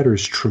 It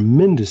matters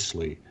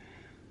tremendously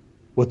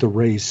what the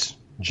race,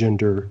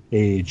 gender,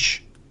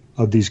 age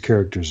of these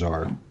characters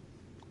are.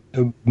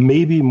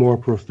 Maybe more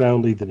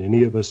profoundly than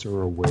any of us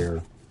are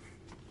aware.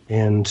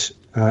 And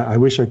I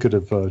wish I could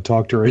have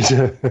talked her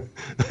into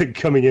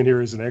coming in here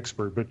as an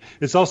expert, but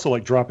it's also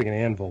like dropping an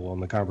anvil on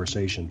the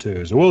conversation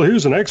too. So, well,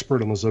 here's an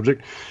expert on the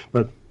subject,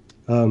 but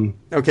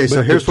okay.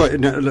 So here's what.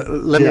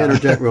 Let me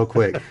interject real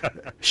quick.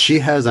 She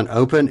has an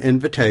open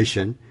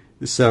invitation.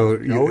 So,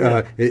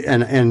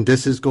 and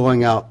this is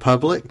going out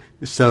public,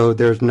 so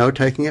there's no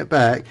taking it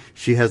back.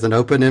 She has an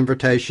open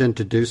invitation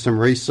to do some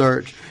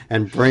research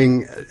and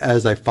bring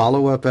as a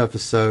follow-up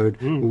episode.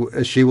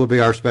 She will be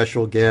our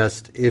special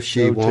guest if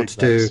she wants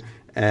to,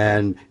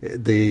 and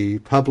the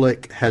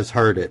public has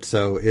heard it,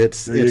 so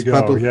it's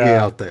publicly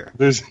out there.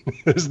 There's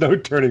no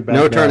turning back.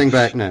 No turning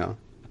back now.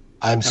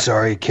 I'm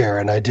sorry,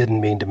 Karen. I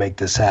didn't mean to make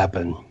this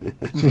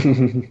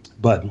happen.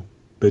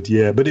 But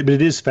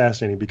it is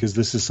fascinating, because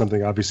this is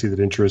something obviously that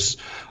interests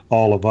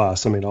all of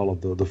us. I mean, all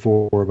of the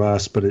four of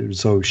us. But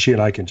so she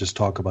and I can just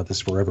talk about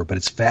this forever. But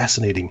it's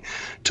fascinating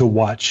to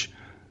watch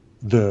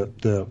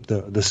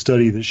the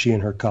study that she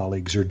and her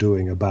colleagues are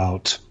doing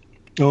about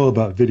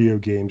video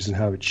games and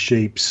how it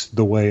shapes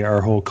the way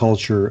our whole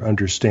culture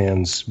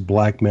understands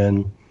black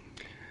men,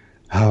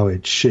 how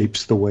it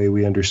shapes the way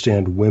we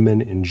understand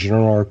women in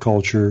general, our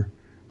culture.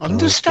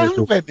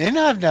 Understand women?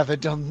 I've never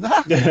done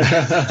that.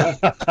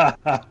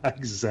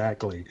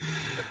 Exactly.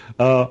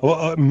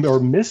 Or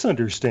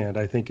misunderstand,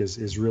 I think,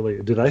 is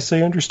really. Did I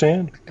say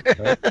understand?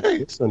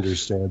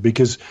 Misunderstand,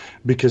 because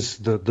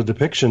the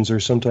depictions are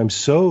sometimes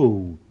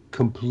so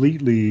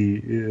completely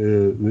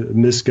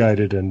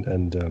misguided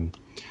and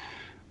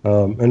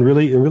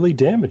really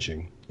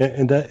damaging.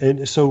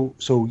 And so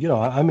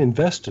I'm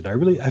invested.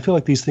 I feel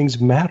like these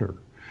things matter.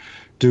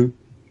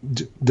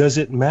 Does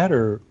it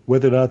matter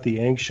whether or not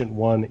the Ancient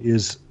One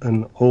is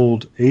an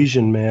old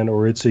Asian man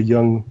or it's a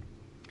young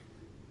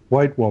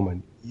white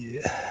woman?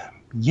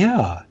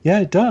 Yeah,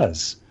 it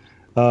does.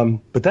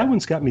 But that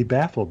one's got me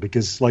baffled,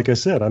 because, like I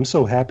said, I'm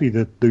so happy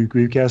that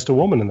we cast a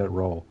woman in that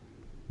role.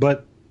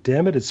 But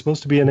damn it, it's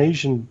supposed to be an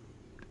Asian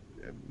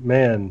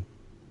man,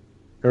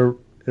 or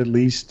at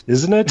least,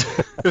 isn't it?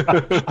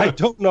 I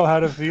don't know how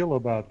to feel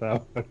about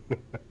that one.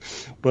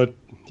 But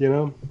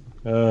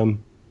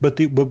But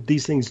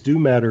these things do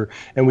matter,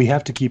 and we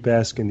have to keep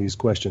asking these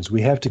questions.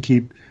 We have to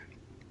keep,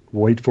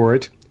 wait for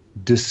it,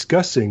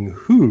 discussing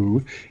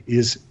who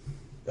is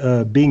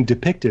being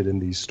depicted in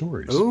these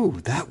stories. Oh,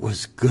 that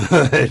was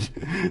good.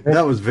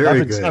 That was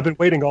very good. I've been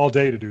waiting all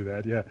day to do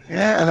that, yeah.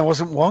 Yeah, and there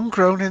wasn't one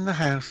groan in the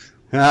house.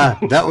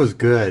 That was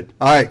good.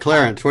 All right,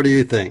 Clarence, what do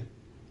you think?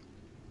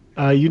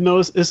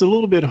 It's a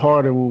little bit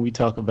harder when we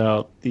talk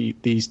about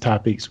these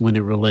topics when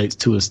it relates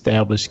to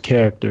established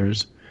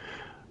characters.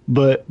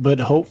 But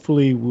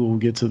hopefully we'll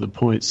get to the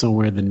point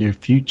somewhere in the near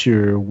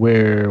future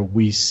where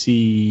we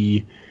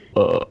see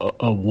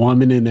a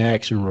woman in the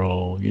action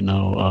role,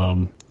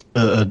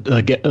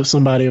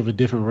 somebody of a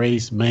different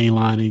race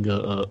mainlining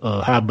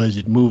a high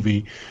budget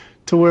movie,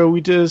 to where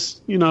we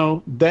just,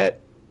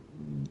 that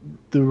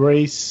the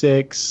race,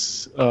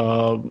 sex,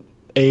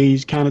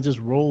 age kind of just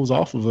rolls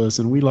off of us,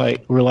 and we're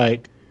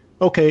like,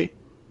 okay,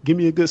 give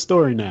me a good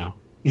story now.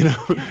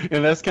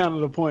 And that's kind of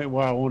the point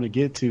where I want to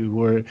get to,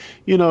 where,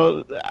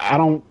 I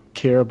don't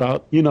care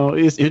about,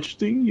 it's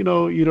interesting,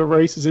 your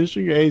race is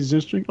interesting, your age is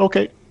interesting.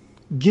 Okay,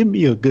 give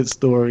me a good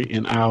story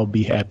and I'll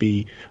be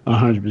happy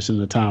 100% of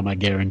the time, I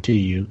guarantee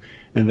you.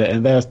 And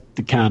that's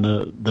the kind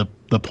of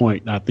the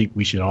point I think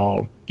we should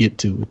all get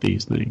to with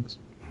these things.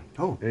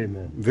 Oh,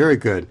 amen. Very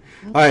good.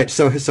 All right,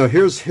 so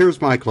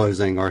here's my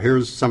closing, or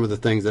here's some of the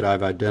things that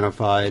I've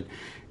identified,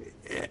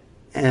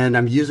 and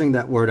I'm using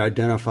that word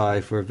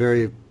identify for a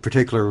very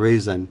particular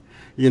reason.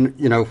 You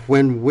know,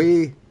 when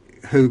we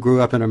who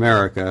grew up in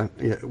America,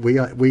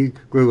 we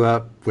grew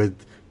up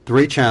with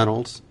 3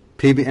 channels,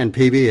 PB and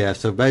PBS.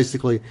 So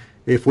basically,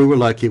 if we were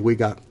lucky, we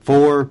got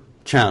 4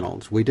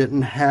 channels. We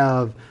didn't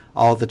have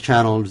all the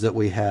channels that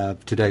we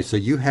have today. So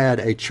you had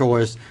a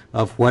choice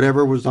of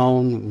whatever was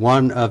on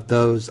one of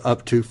those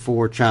up to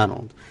 4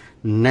 channels.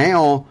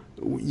 Now,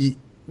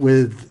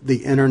 with the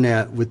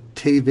internet, with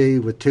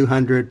TV, with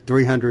 200,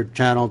 300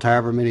 channels,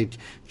 however many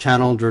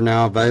channels are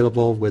now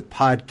available, with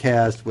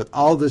podcasts, with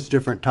all these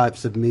different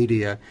types of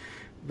media,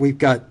 we've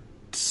got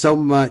so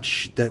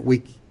much that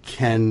we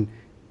can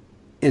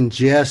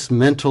ingest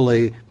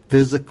mentally,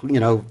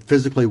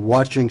 physically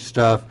watching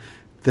stuff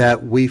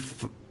that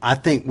I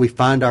think we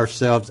find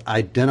ourselves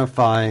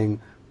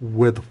identifying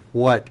with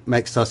what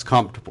makes us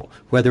comfortable,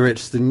 whether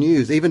it's the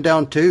news, even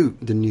down to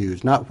the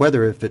news, not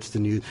whether if it's the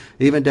news,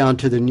 even down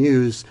to the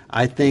news.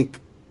 I think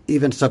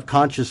even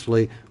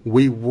subconsciously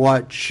we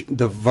watch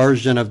the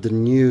version of the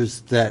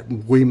news that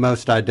we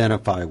most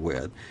identify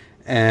with.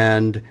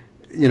 And,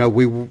 you know,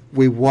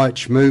 we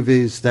watch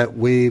movies that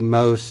we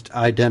most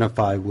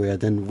identify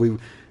with, and we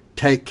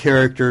take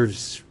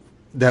characters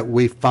that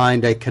we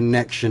find a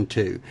connection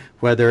to,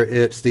 whether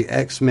it's the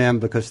X-Men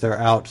because they're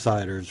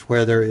outsiders,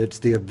 whether it's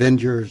the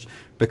Avengers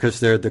because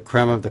they're the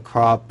creme of the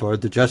crop, or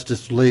the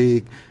Justice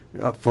League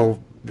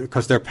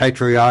because they're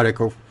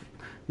patriotic, or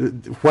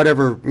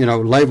whatever, you know,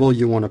 label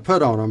you want to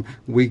put on them.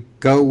 We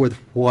go with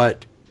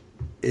what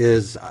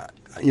is,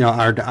 you know,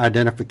 our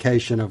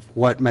identification of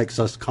what makes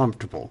us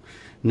comfortable.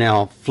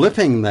 Now,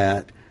 flipping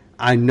that,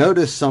 I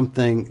noticed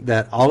something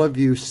that all of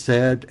you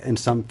said in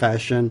some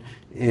fashion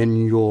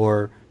in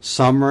your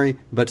summary,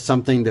 but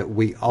something that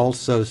we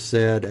also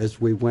said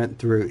as we went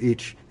through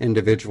each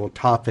individual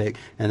topic,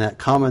 and that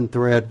common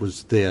thread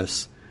was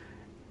this.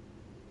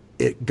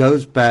 It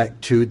goes back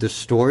to the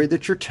story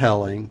that you're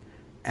telling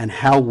and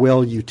how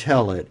well you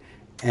tell it.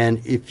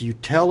 And if you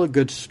tell a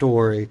good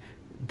story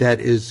that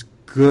is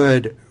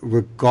good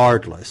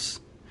regardless,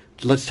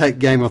 let's take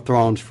Game of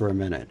Thrones for a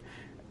minute.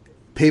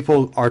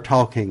 People are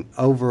talking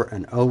over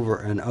and over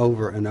and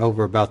over and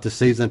over about the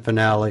season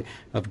finale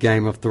of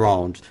Game of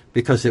Thrones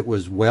because it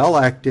was well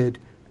acted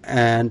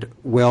and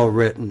well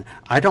written.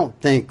 I don't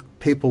think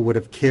people would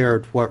have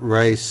cared what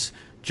race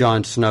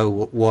Jon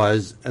Snow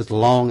was as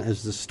long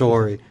as the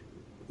story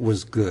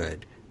was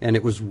good and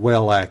it was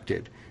well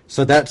acted.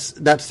 So that's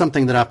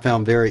something that I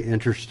found very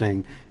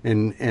interesting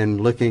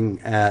in looking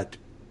at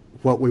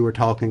what we were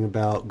talking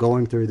about,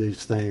 going through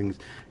these things.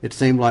 It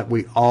seemed like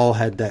we all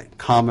had that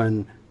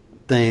common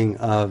thing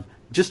of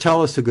just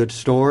tell us a good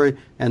story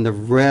and the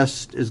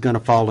rest is going to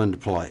fall into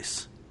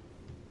place.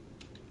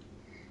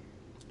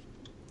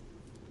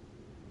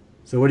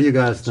 So what do you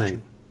guys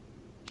think?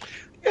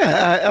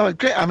 Yeah, I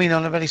agree. I mean,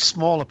 on a very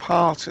smaller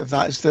part of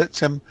that is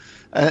that,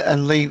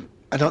 and Lee,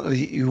 I don't know,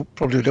 you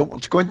probably don't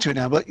want to go into it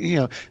now, but, you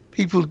know,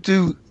 people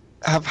do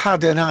have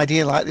had an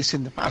idea like this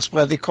in the past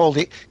where they called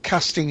it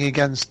casting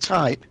against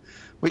type,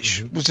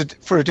 which was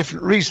for a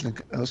different reason.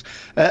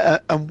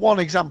 And one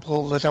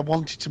example that I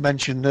wanted to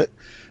mention that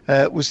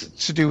was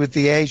to do with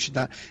the age and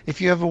that.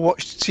 If you ever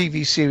watched a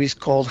TV series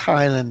called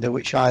Highlander,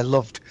 which I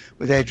loved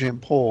with Adrian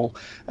Paul,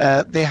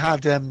 they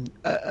had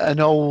an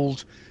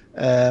old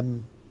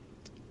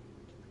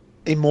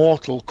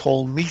immortal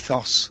called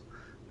Mythos.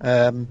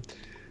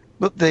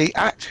 But the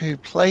actor who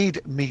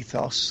played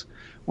Mythos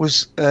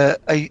was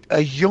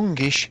a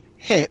youngish,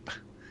 hip,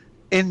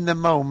 in the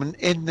moment,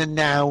 in the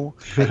now,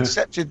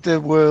 accepted the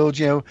world,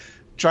 you know,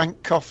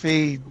 drank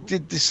coffee,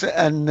 did this,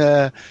 and,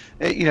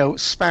 you know,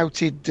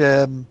 spouted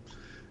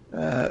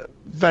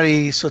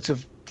very sort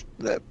of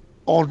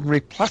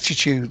ordinary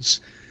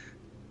platitudes.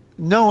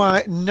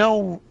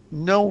 No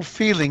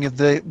feeling of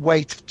the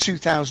weight of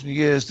 2,000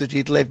 years that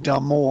he'd lived or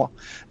more.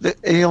 That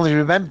he only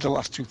remembered the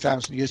last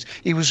 2,000 years.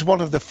 He was one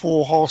of the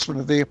 4 horsemen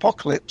of the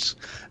apocalypse.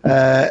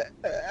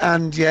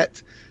 And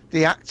yet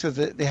the actor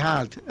that they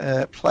had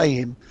play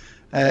him,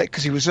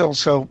 because he was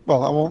also,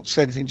 well, I won't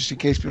say anything just in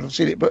case people have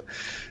seen it, but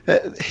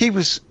he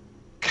was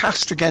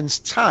cast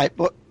against type,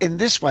 but in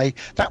this way,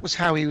 that was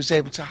how he was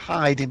able to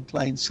hide in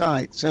plain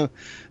sight. So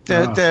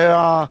there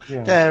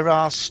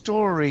are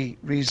story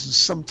reasons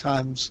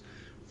sometimes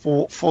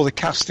for the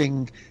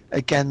casting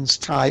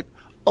against type,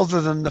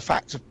 other than the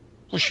fact of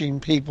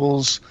pushing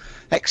people's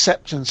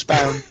acceptance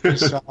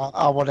boundaries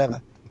or whatever.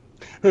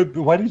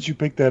 Why did you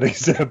pick that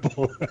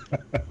example?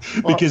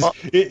 Because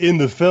in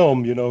the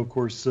film, you know, of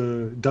course,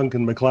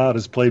 Duncan MacLeod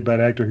is played by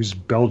an actor who's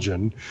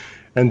Belgian,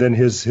 And then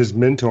his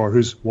mentor,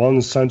 who's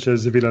Juan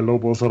Sanchez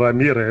Villalobos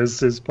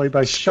Ramirez, is played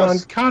by Sean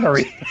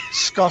Connery.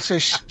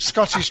 Scottish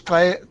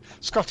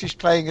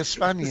playing a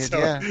Spaniard,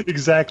 yeah.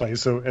 Exactly.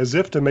 So as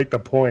if to make the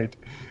point.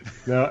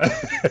 Now,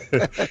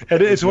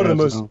 and it's one of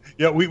the most.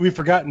 Yeah, we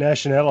forgot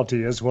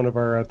nationality as one of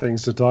our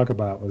things to talk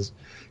about. Was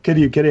can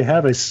you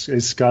have a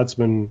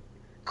Scotsman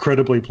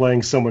credibly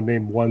playing someone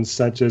named Juan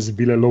Sanchez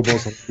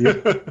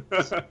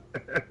Villalobos?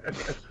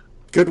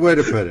 Good way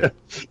to put it.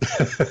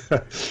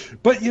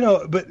 But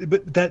but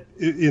that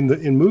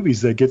in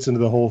movies that gets into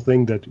the whole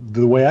thing. That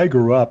the way I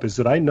grew up is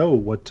that I know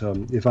what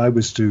if I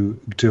was to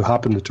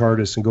hop in the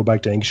TARDIS and go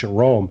back to ancient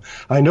Rome,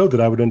 I know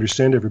that I would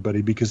understand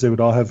everybody because they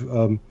would all have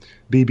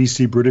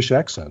BBC British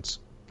accents.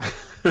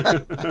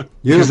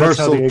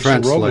 Universal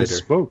translator.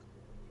 Spoke.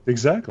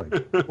 Exactly.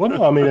 Well,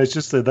 no, I mean it's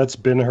just that's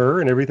Ben-Hur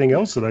and everything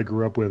else that I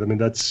grew up with. I mean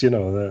that's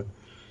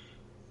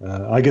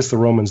I guess the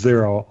Romans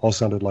there all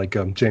sounded like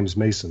James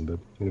Mason, but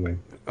anyway.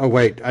 Oh,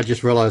 wait, I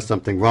just realized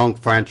something. Wrong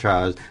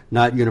franchise,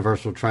 not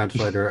Universal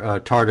Translator,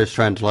 TARDIS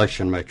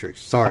Translation Matrix.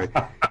 Sorry.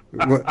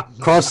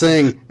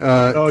 Crossing you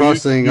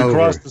over.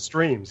 Cross the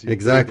streams.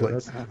 Exactly.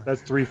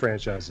 That's 3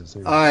 franchises.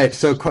 All right,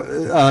 so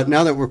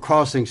now that we're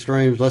crossing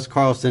streams, let's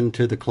cross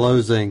into the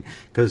closing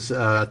because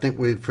I think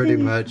we've pretty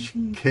much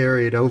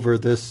carried over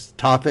this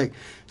topic.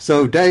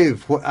 So,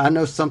 Dave, I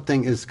know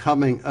something is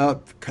coming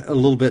up a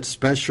little bit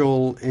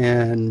special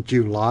in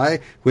July,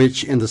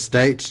 which in the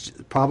States,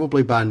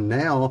 probably by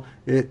now,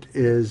 it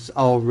is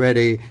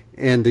already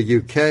in the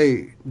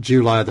UK,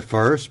 July the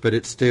 1st, but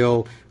it's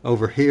still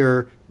over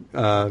here, it's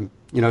a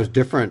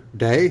different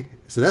day.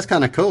 So that's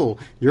kind of cool.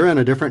 You're in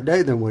a different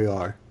day than we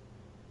are.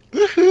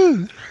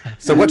 Woohoo!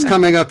 So what's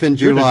coming up in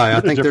July? I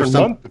think there's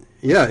some. Month.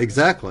 Yeah,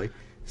 exactly.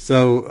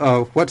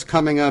 So what's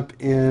coming up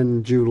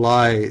in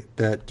July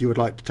that you would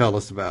like to tell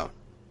us about?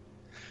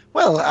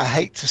 Well, I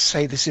hate to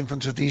say this in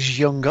front of these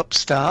young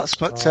upstarts,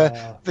 but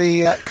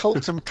the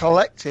Cultum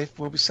Collective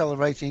will be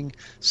celebrating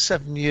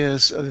 7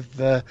 years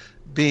of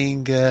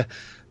being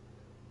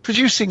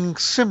producing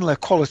similar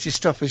quality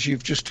stuff as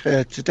you've just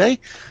heard today,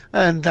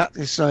 and that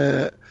is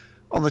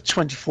on the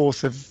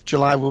 24th of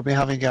July. We'll be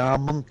having our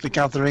monthly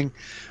gathering,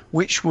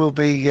 which will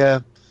be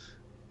an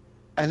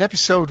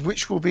episode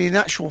which will be in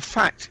actual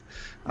fact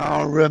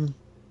our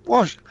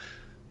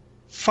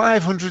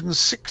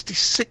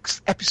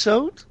 566th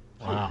episode.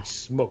 Wow.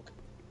 Smoke.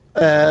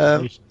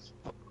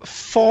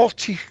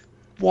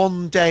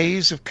 41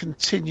 days of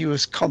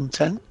continuous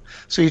content.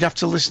 So you'd have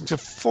to listen to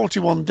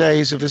 41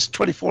 days of us,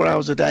 24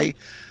 hours a day,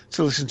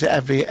 to listen to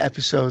every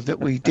episode that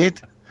we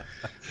did.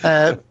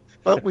 But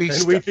we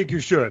think you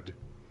should.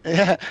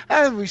 Yeah,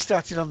 and we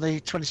started on the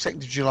 22nd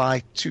of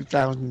July,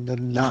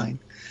 2009.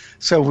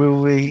 So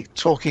we'll be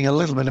talking a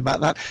little bit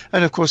about that.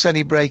 And, of course,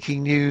 any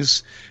breaking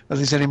news, whether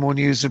there's any more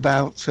news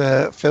about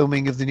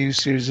filming of the new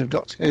series of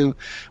Doctor Who,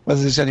 whether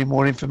there's any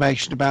more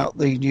information about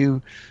the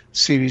new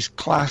series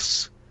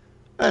Class,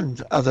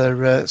 and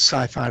other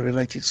sci-fi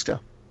related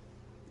stuff.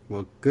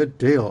 Well, good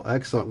deal.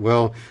 Excellent.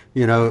 Well,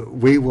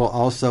 we will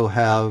also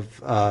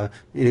have,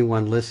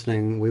 anyone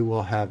listening, we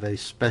will have a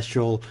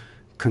special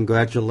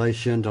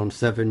congratulations on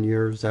 7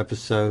 years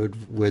episode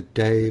with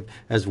Dave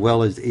as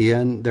well as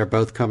Ian. They're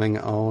both coming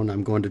on.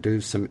 I'm going to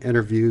do some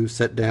interviews,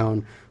 sit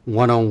down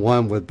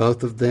one-on-one with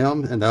both of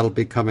them, and that'll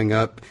be coming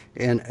up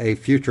in a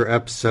future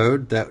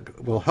episode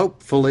that will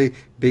hopefully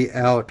be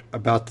out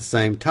about the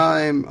same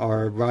time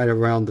or right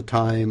around the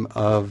time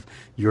of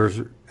your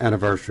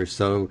anniversary.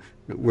 So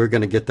we're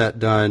going to get that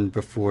done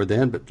before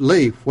then. But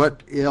Lee,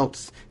 what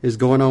else is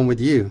going on with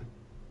you?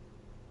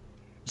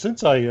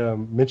 Since I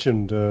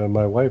mentioned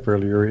my wife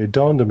earlier, it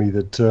dawned on me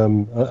that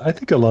I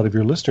think a lot of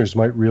your listeners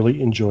might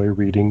really enjoy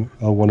reading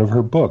one of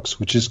her books,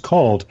 which is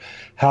called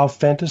How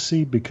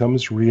Fantasy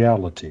Becomes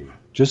Reality.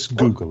 Just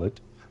Google it.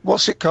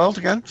 What's it called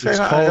again? Say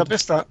that. I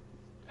missed that.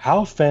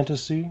 How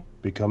Fantasy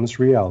Becomes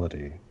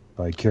Reality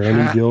by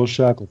Karen and Gil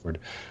Shackelford.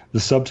 The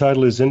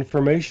subtitle is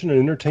Information and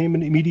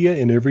Entertainment Media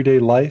in Everyday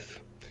Life.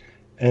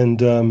 And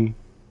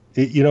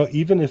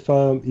even if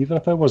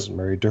I wasn't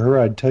married to her,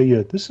 I'd tell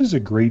you this is a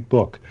great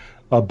book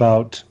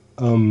about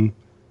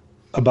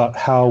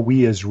how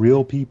we as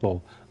real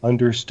people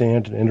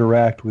understand and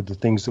interact with the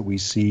things that we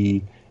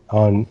see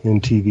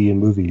in TV and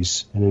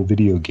movies and in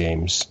video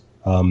games.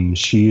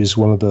 She is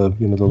one of the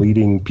the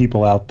leading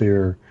people out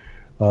there,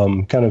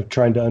 kind of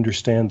trying to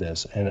understand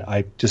this, and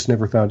I just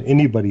never found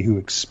anybody who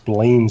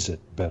explains it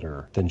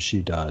better than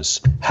she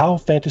does. How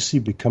Fantasy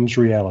Becomes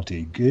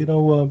Reality.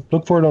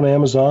 Look for it on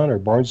Amazon or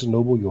Barnes and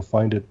Noble. You'll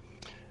find it,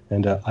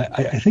 and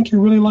I think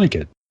you'll really like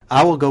it.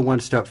 I will go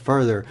one step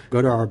further.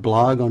 Go to our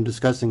blog on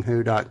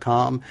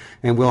discussingwho.com,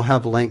 and we'll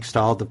have links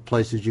to all the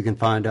places you can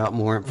find out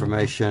more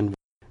information.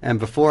 And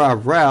before I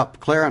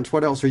wrap, Clarence,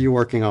 what else are you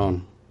working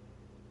on?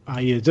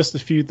 Just a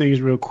few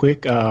things real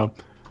quick.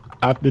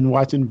 I've been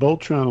watching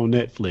Voltron on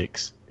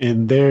Netflix,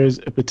 and there's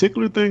a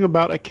particular thing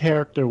about a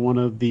character, one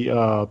of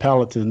the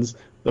Paladins,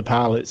 the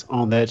pilots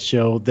on that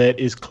show that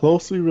is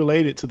closely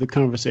related to the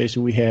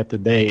conversation we had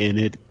today, and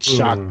it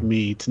shocked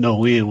me to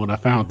no end when I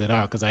found that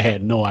out because I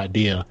had no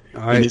idea.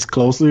 All right. And it's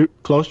closely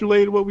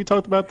related to what we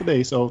talked about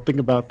today. So think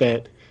about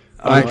that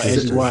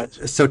as you watch.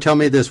 So tell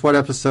me this: what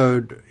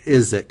episode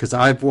is it? Because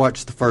I've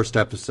watched the first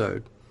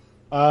episode.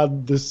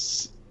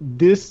 This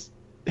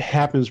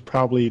happens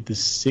probably the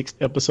 6th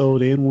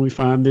episode in when we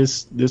find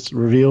this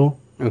reveal.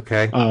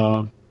 Okay.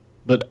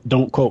 But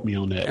don't quote me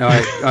on that.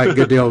 All right,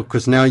 good deal,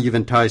 because now you've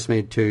enticed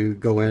me to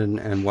go in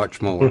and watch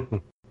more.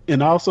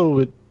 And also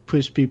would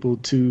push people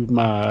to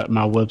my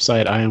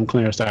website,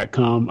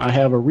 iamclarence.com. I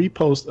have a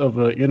repost of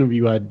an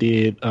interview I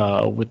did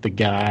with the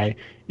guy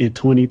in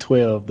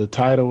 2012. The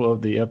title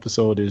of the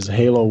episode is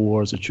Halo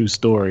Wars, A True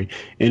Story.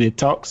 And it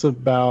talks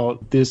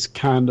about this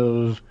kind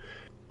of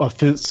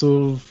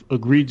offensive,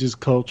 egregious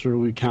culture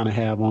we kind of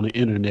have on the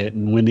internet,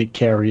 and when it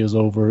carries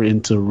over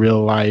into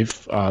real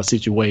life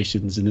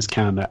situations, and it's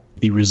kind of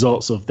the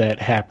results of that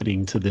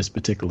happening to this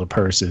particular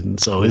person.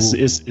 So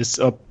it's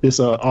an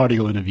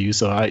audio interview,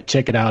 so I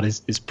check it out.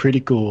 It's pretty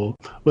cool.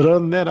 But other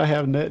than that, I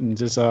have nothing.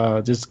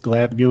 Just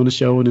glad to be on the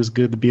show, and it's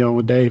good to be on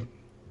with Dave.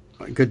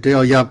 Good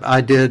deal. Yep, I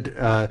did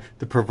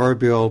the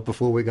proverbial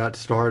before we got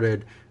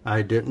started.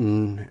 I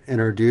didn't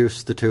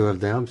introduce the two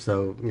of them.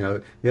 So,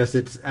 yes,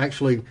 it's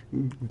actually,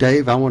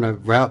 Dave, I want to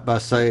wrap by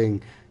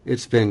saying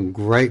it's been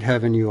great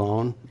having you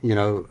on.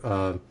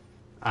 You're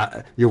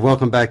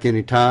welcome back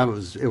anytime.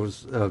 It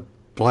was a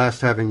blast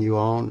having you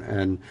on,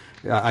 and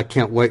I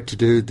can't wait to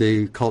do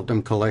the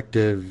Cultdom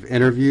Collective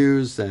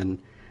interviews. And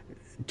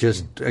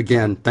just,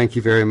 again, thank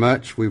you very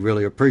much. We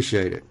really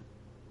appreciate it.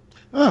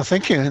 Oh,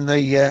 thank you. And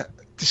the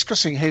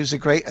Discussing Who's a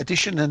great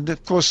addition, and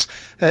of course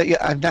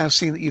I've now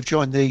seen that you've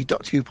joined the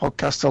Doctor Who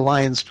Podcast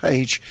Alliance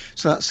page,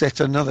 so that's yet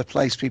another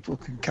place people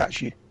can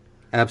catch you.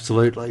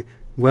 Absolutely.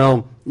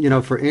 Well,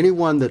 for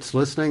anyone that's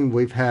listening,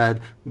 we've had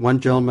one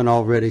gentleman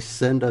already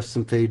send us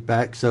some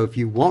feedback. So if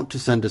you want to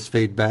send us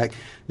feedback,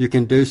 you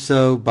can do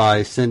so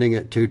by sending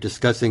it to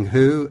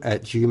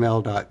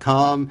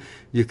discussingwho@gmail.com.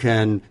 You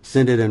can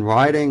send it in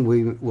writing.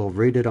 We will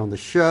read it on the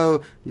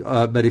show.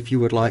 But if you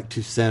would like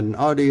to send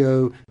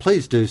audio,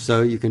 please do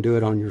so. You can do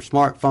it on your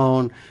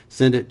smartphone.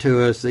 Send it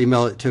to us.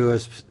 Email it to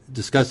us,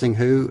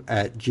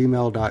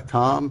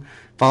 discussingwho@gmail.com.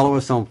 Follow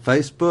us on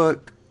Facebook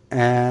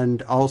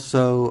and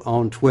also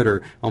on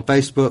Twitter. On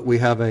Facebook, we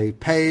have a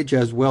page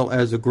as well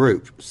as a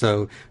group.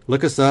 So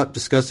look us up,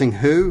 Discussing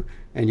Who,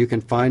 and you can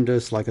find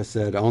us, like I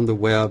said, on the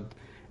web.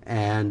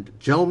 And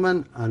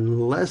gentlemen,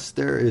 unless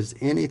there is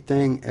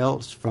anything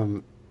else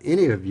from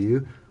any of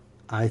you,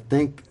 I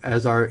think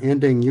as our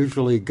ending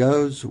usually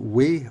goes,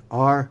 we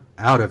are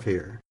out of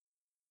here.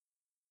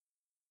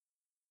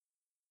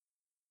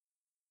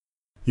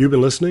 You've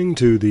been listening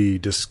to the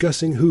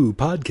Discussing Who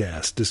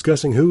podcast.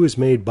 Discussing Who is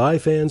made by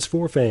fans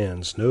for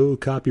fans. No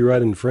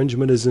copyright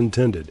infringement is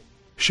intended.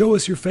 Show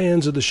us you're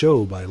fans of the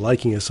show by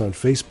liking us on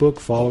Facebook,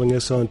 following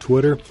us on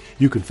Twitter.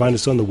 You can find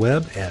us on the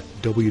web at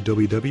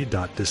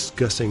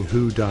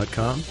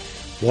www.discussingwho.com.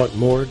 Want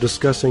more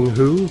Discussing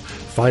Who?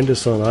 Find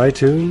us on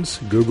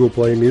iTunes, Google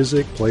Play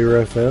Music,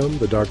 Player FM,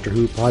 the Doctor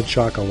Who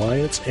Podshock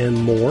Alliance,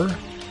 and more.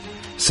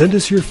 Send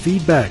us your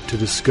feedback to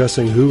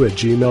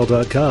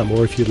discussingwho@gmail.com,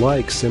 or if you'd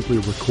like, simply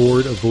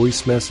record a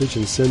voice message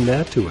and send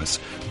that to us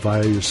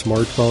via your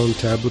smartphone,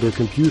 tablet, or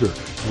computer.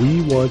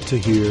 We want to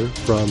hear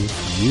from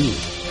you.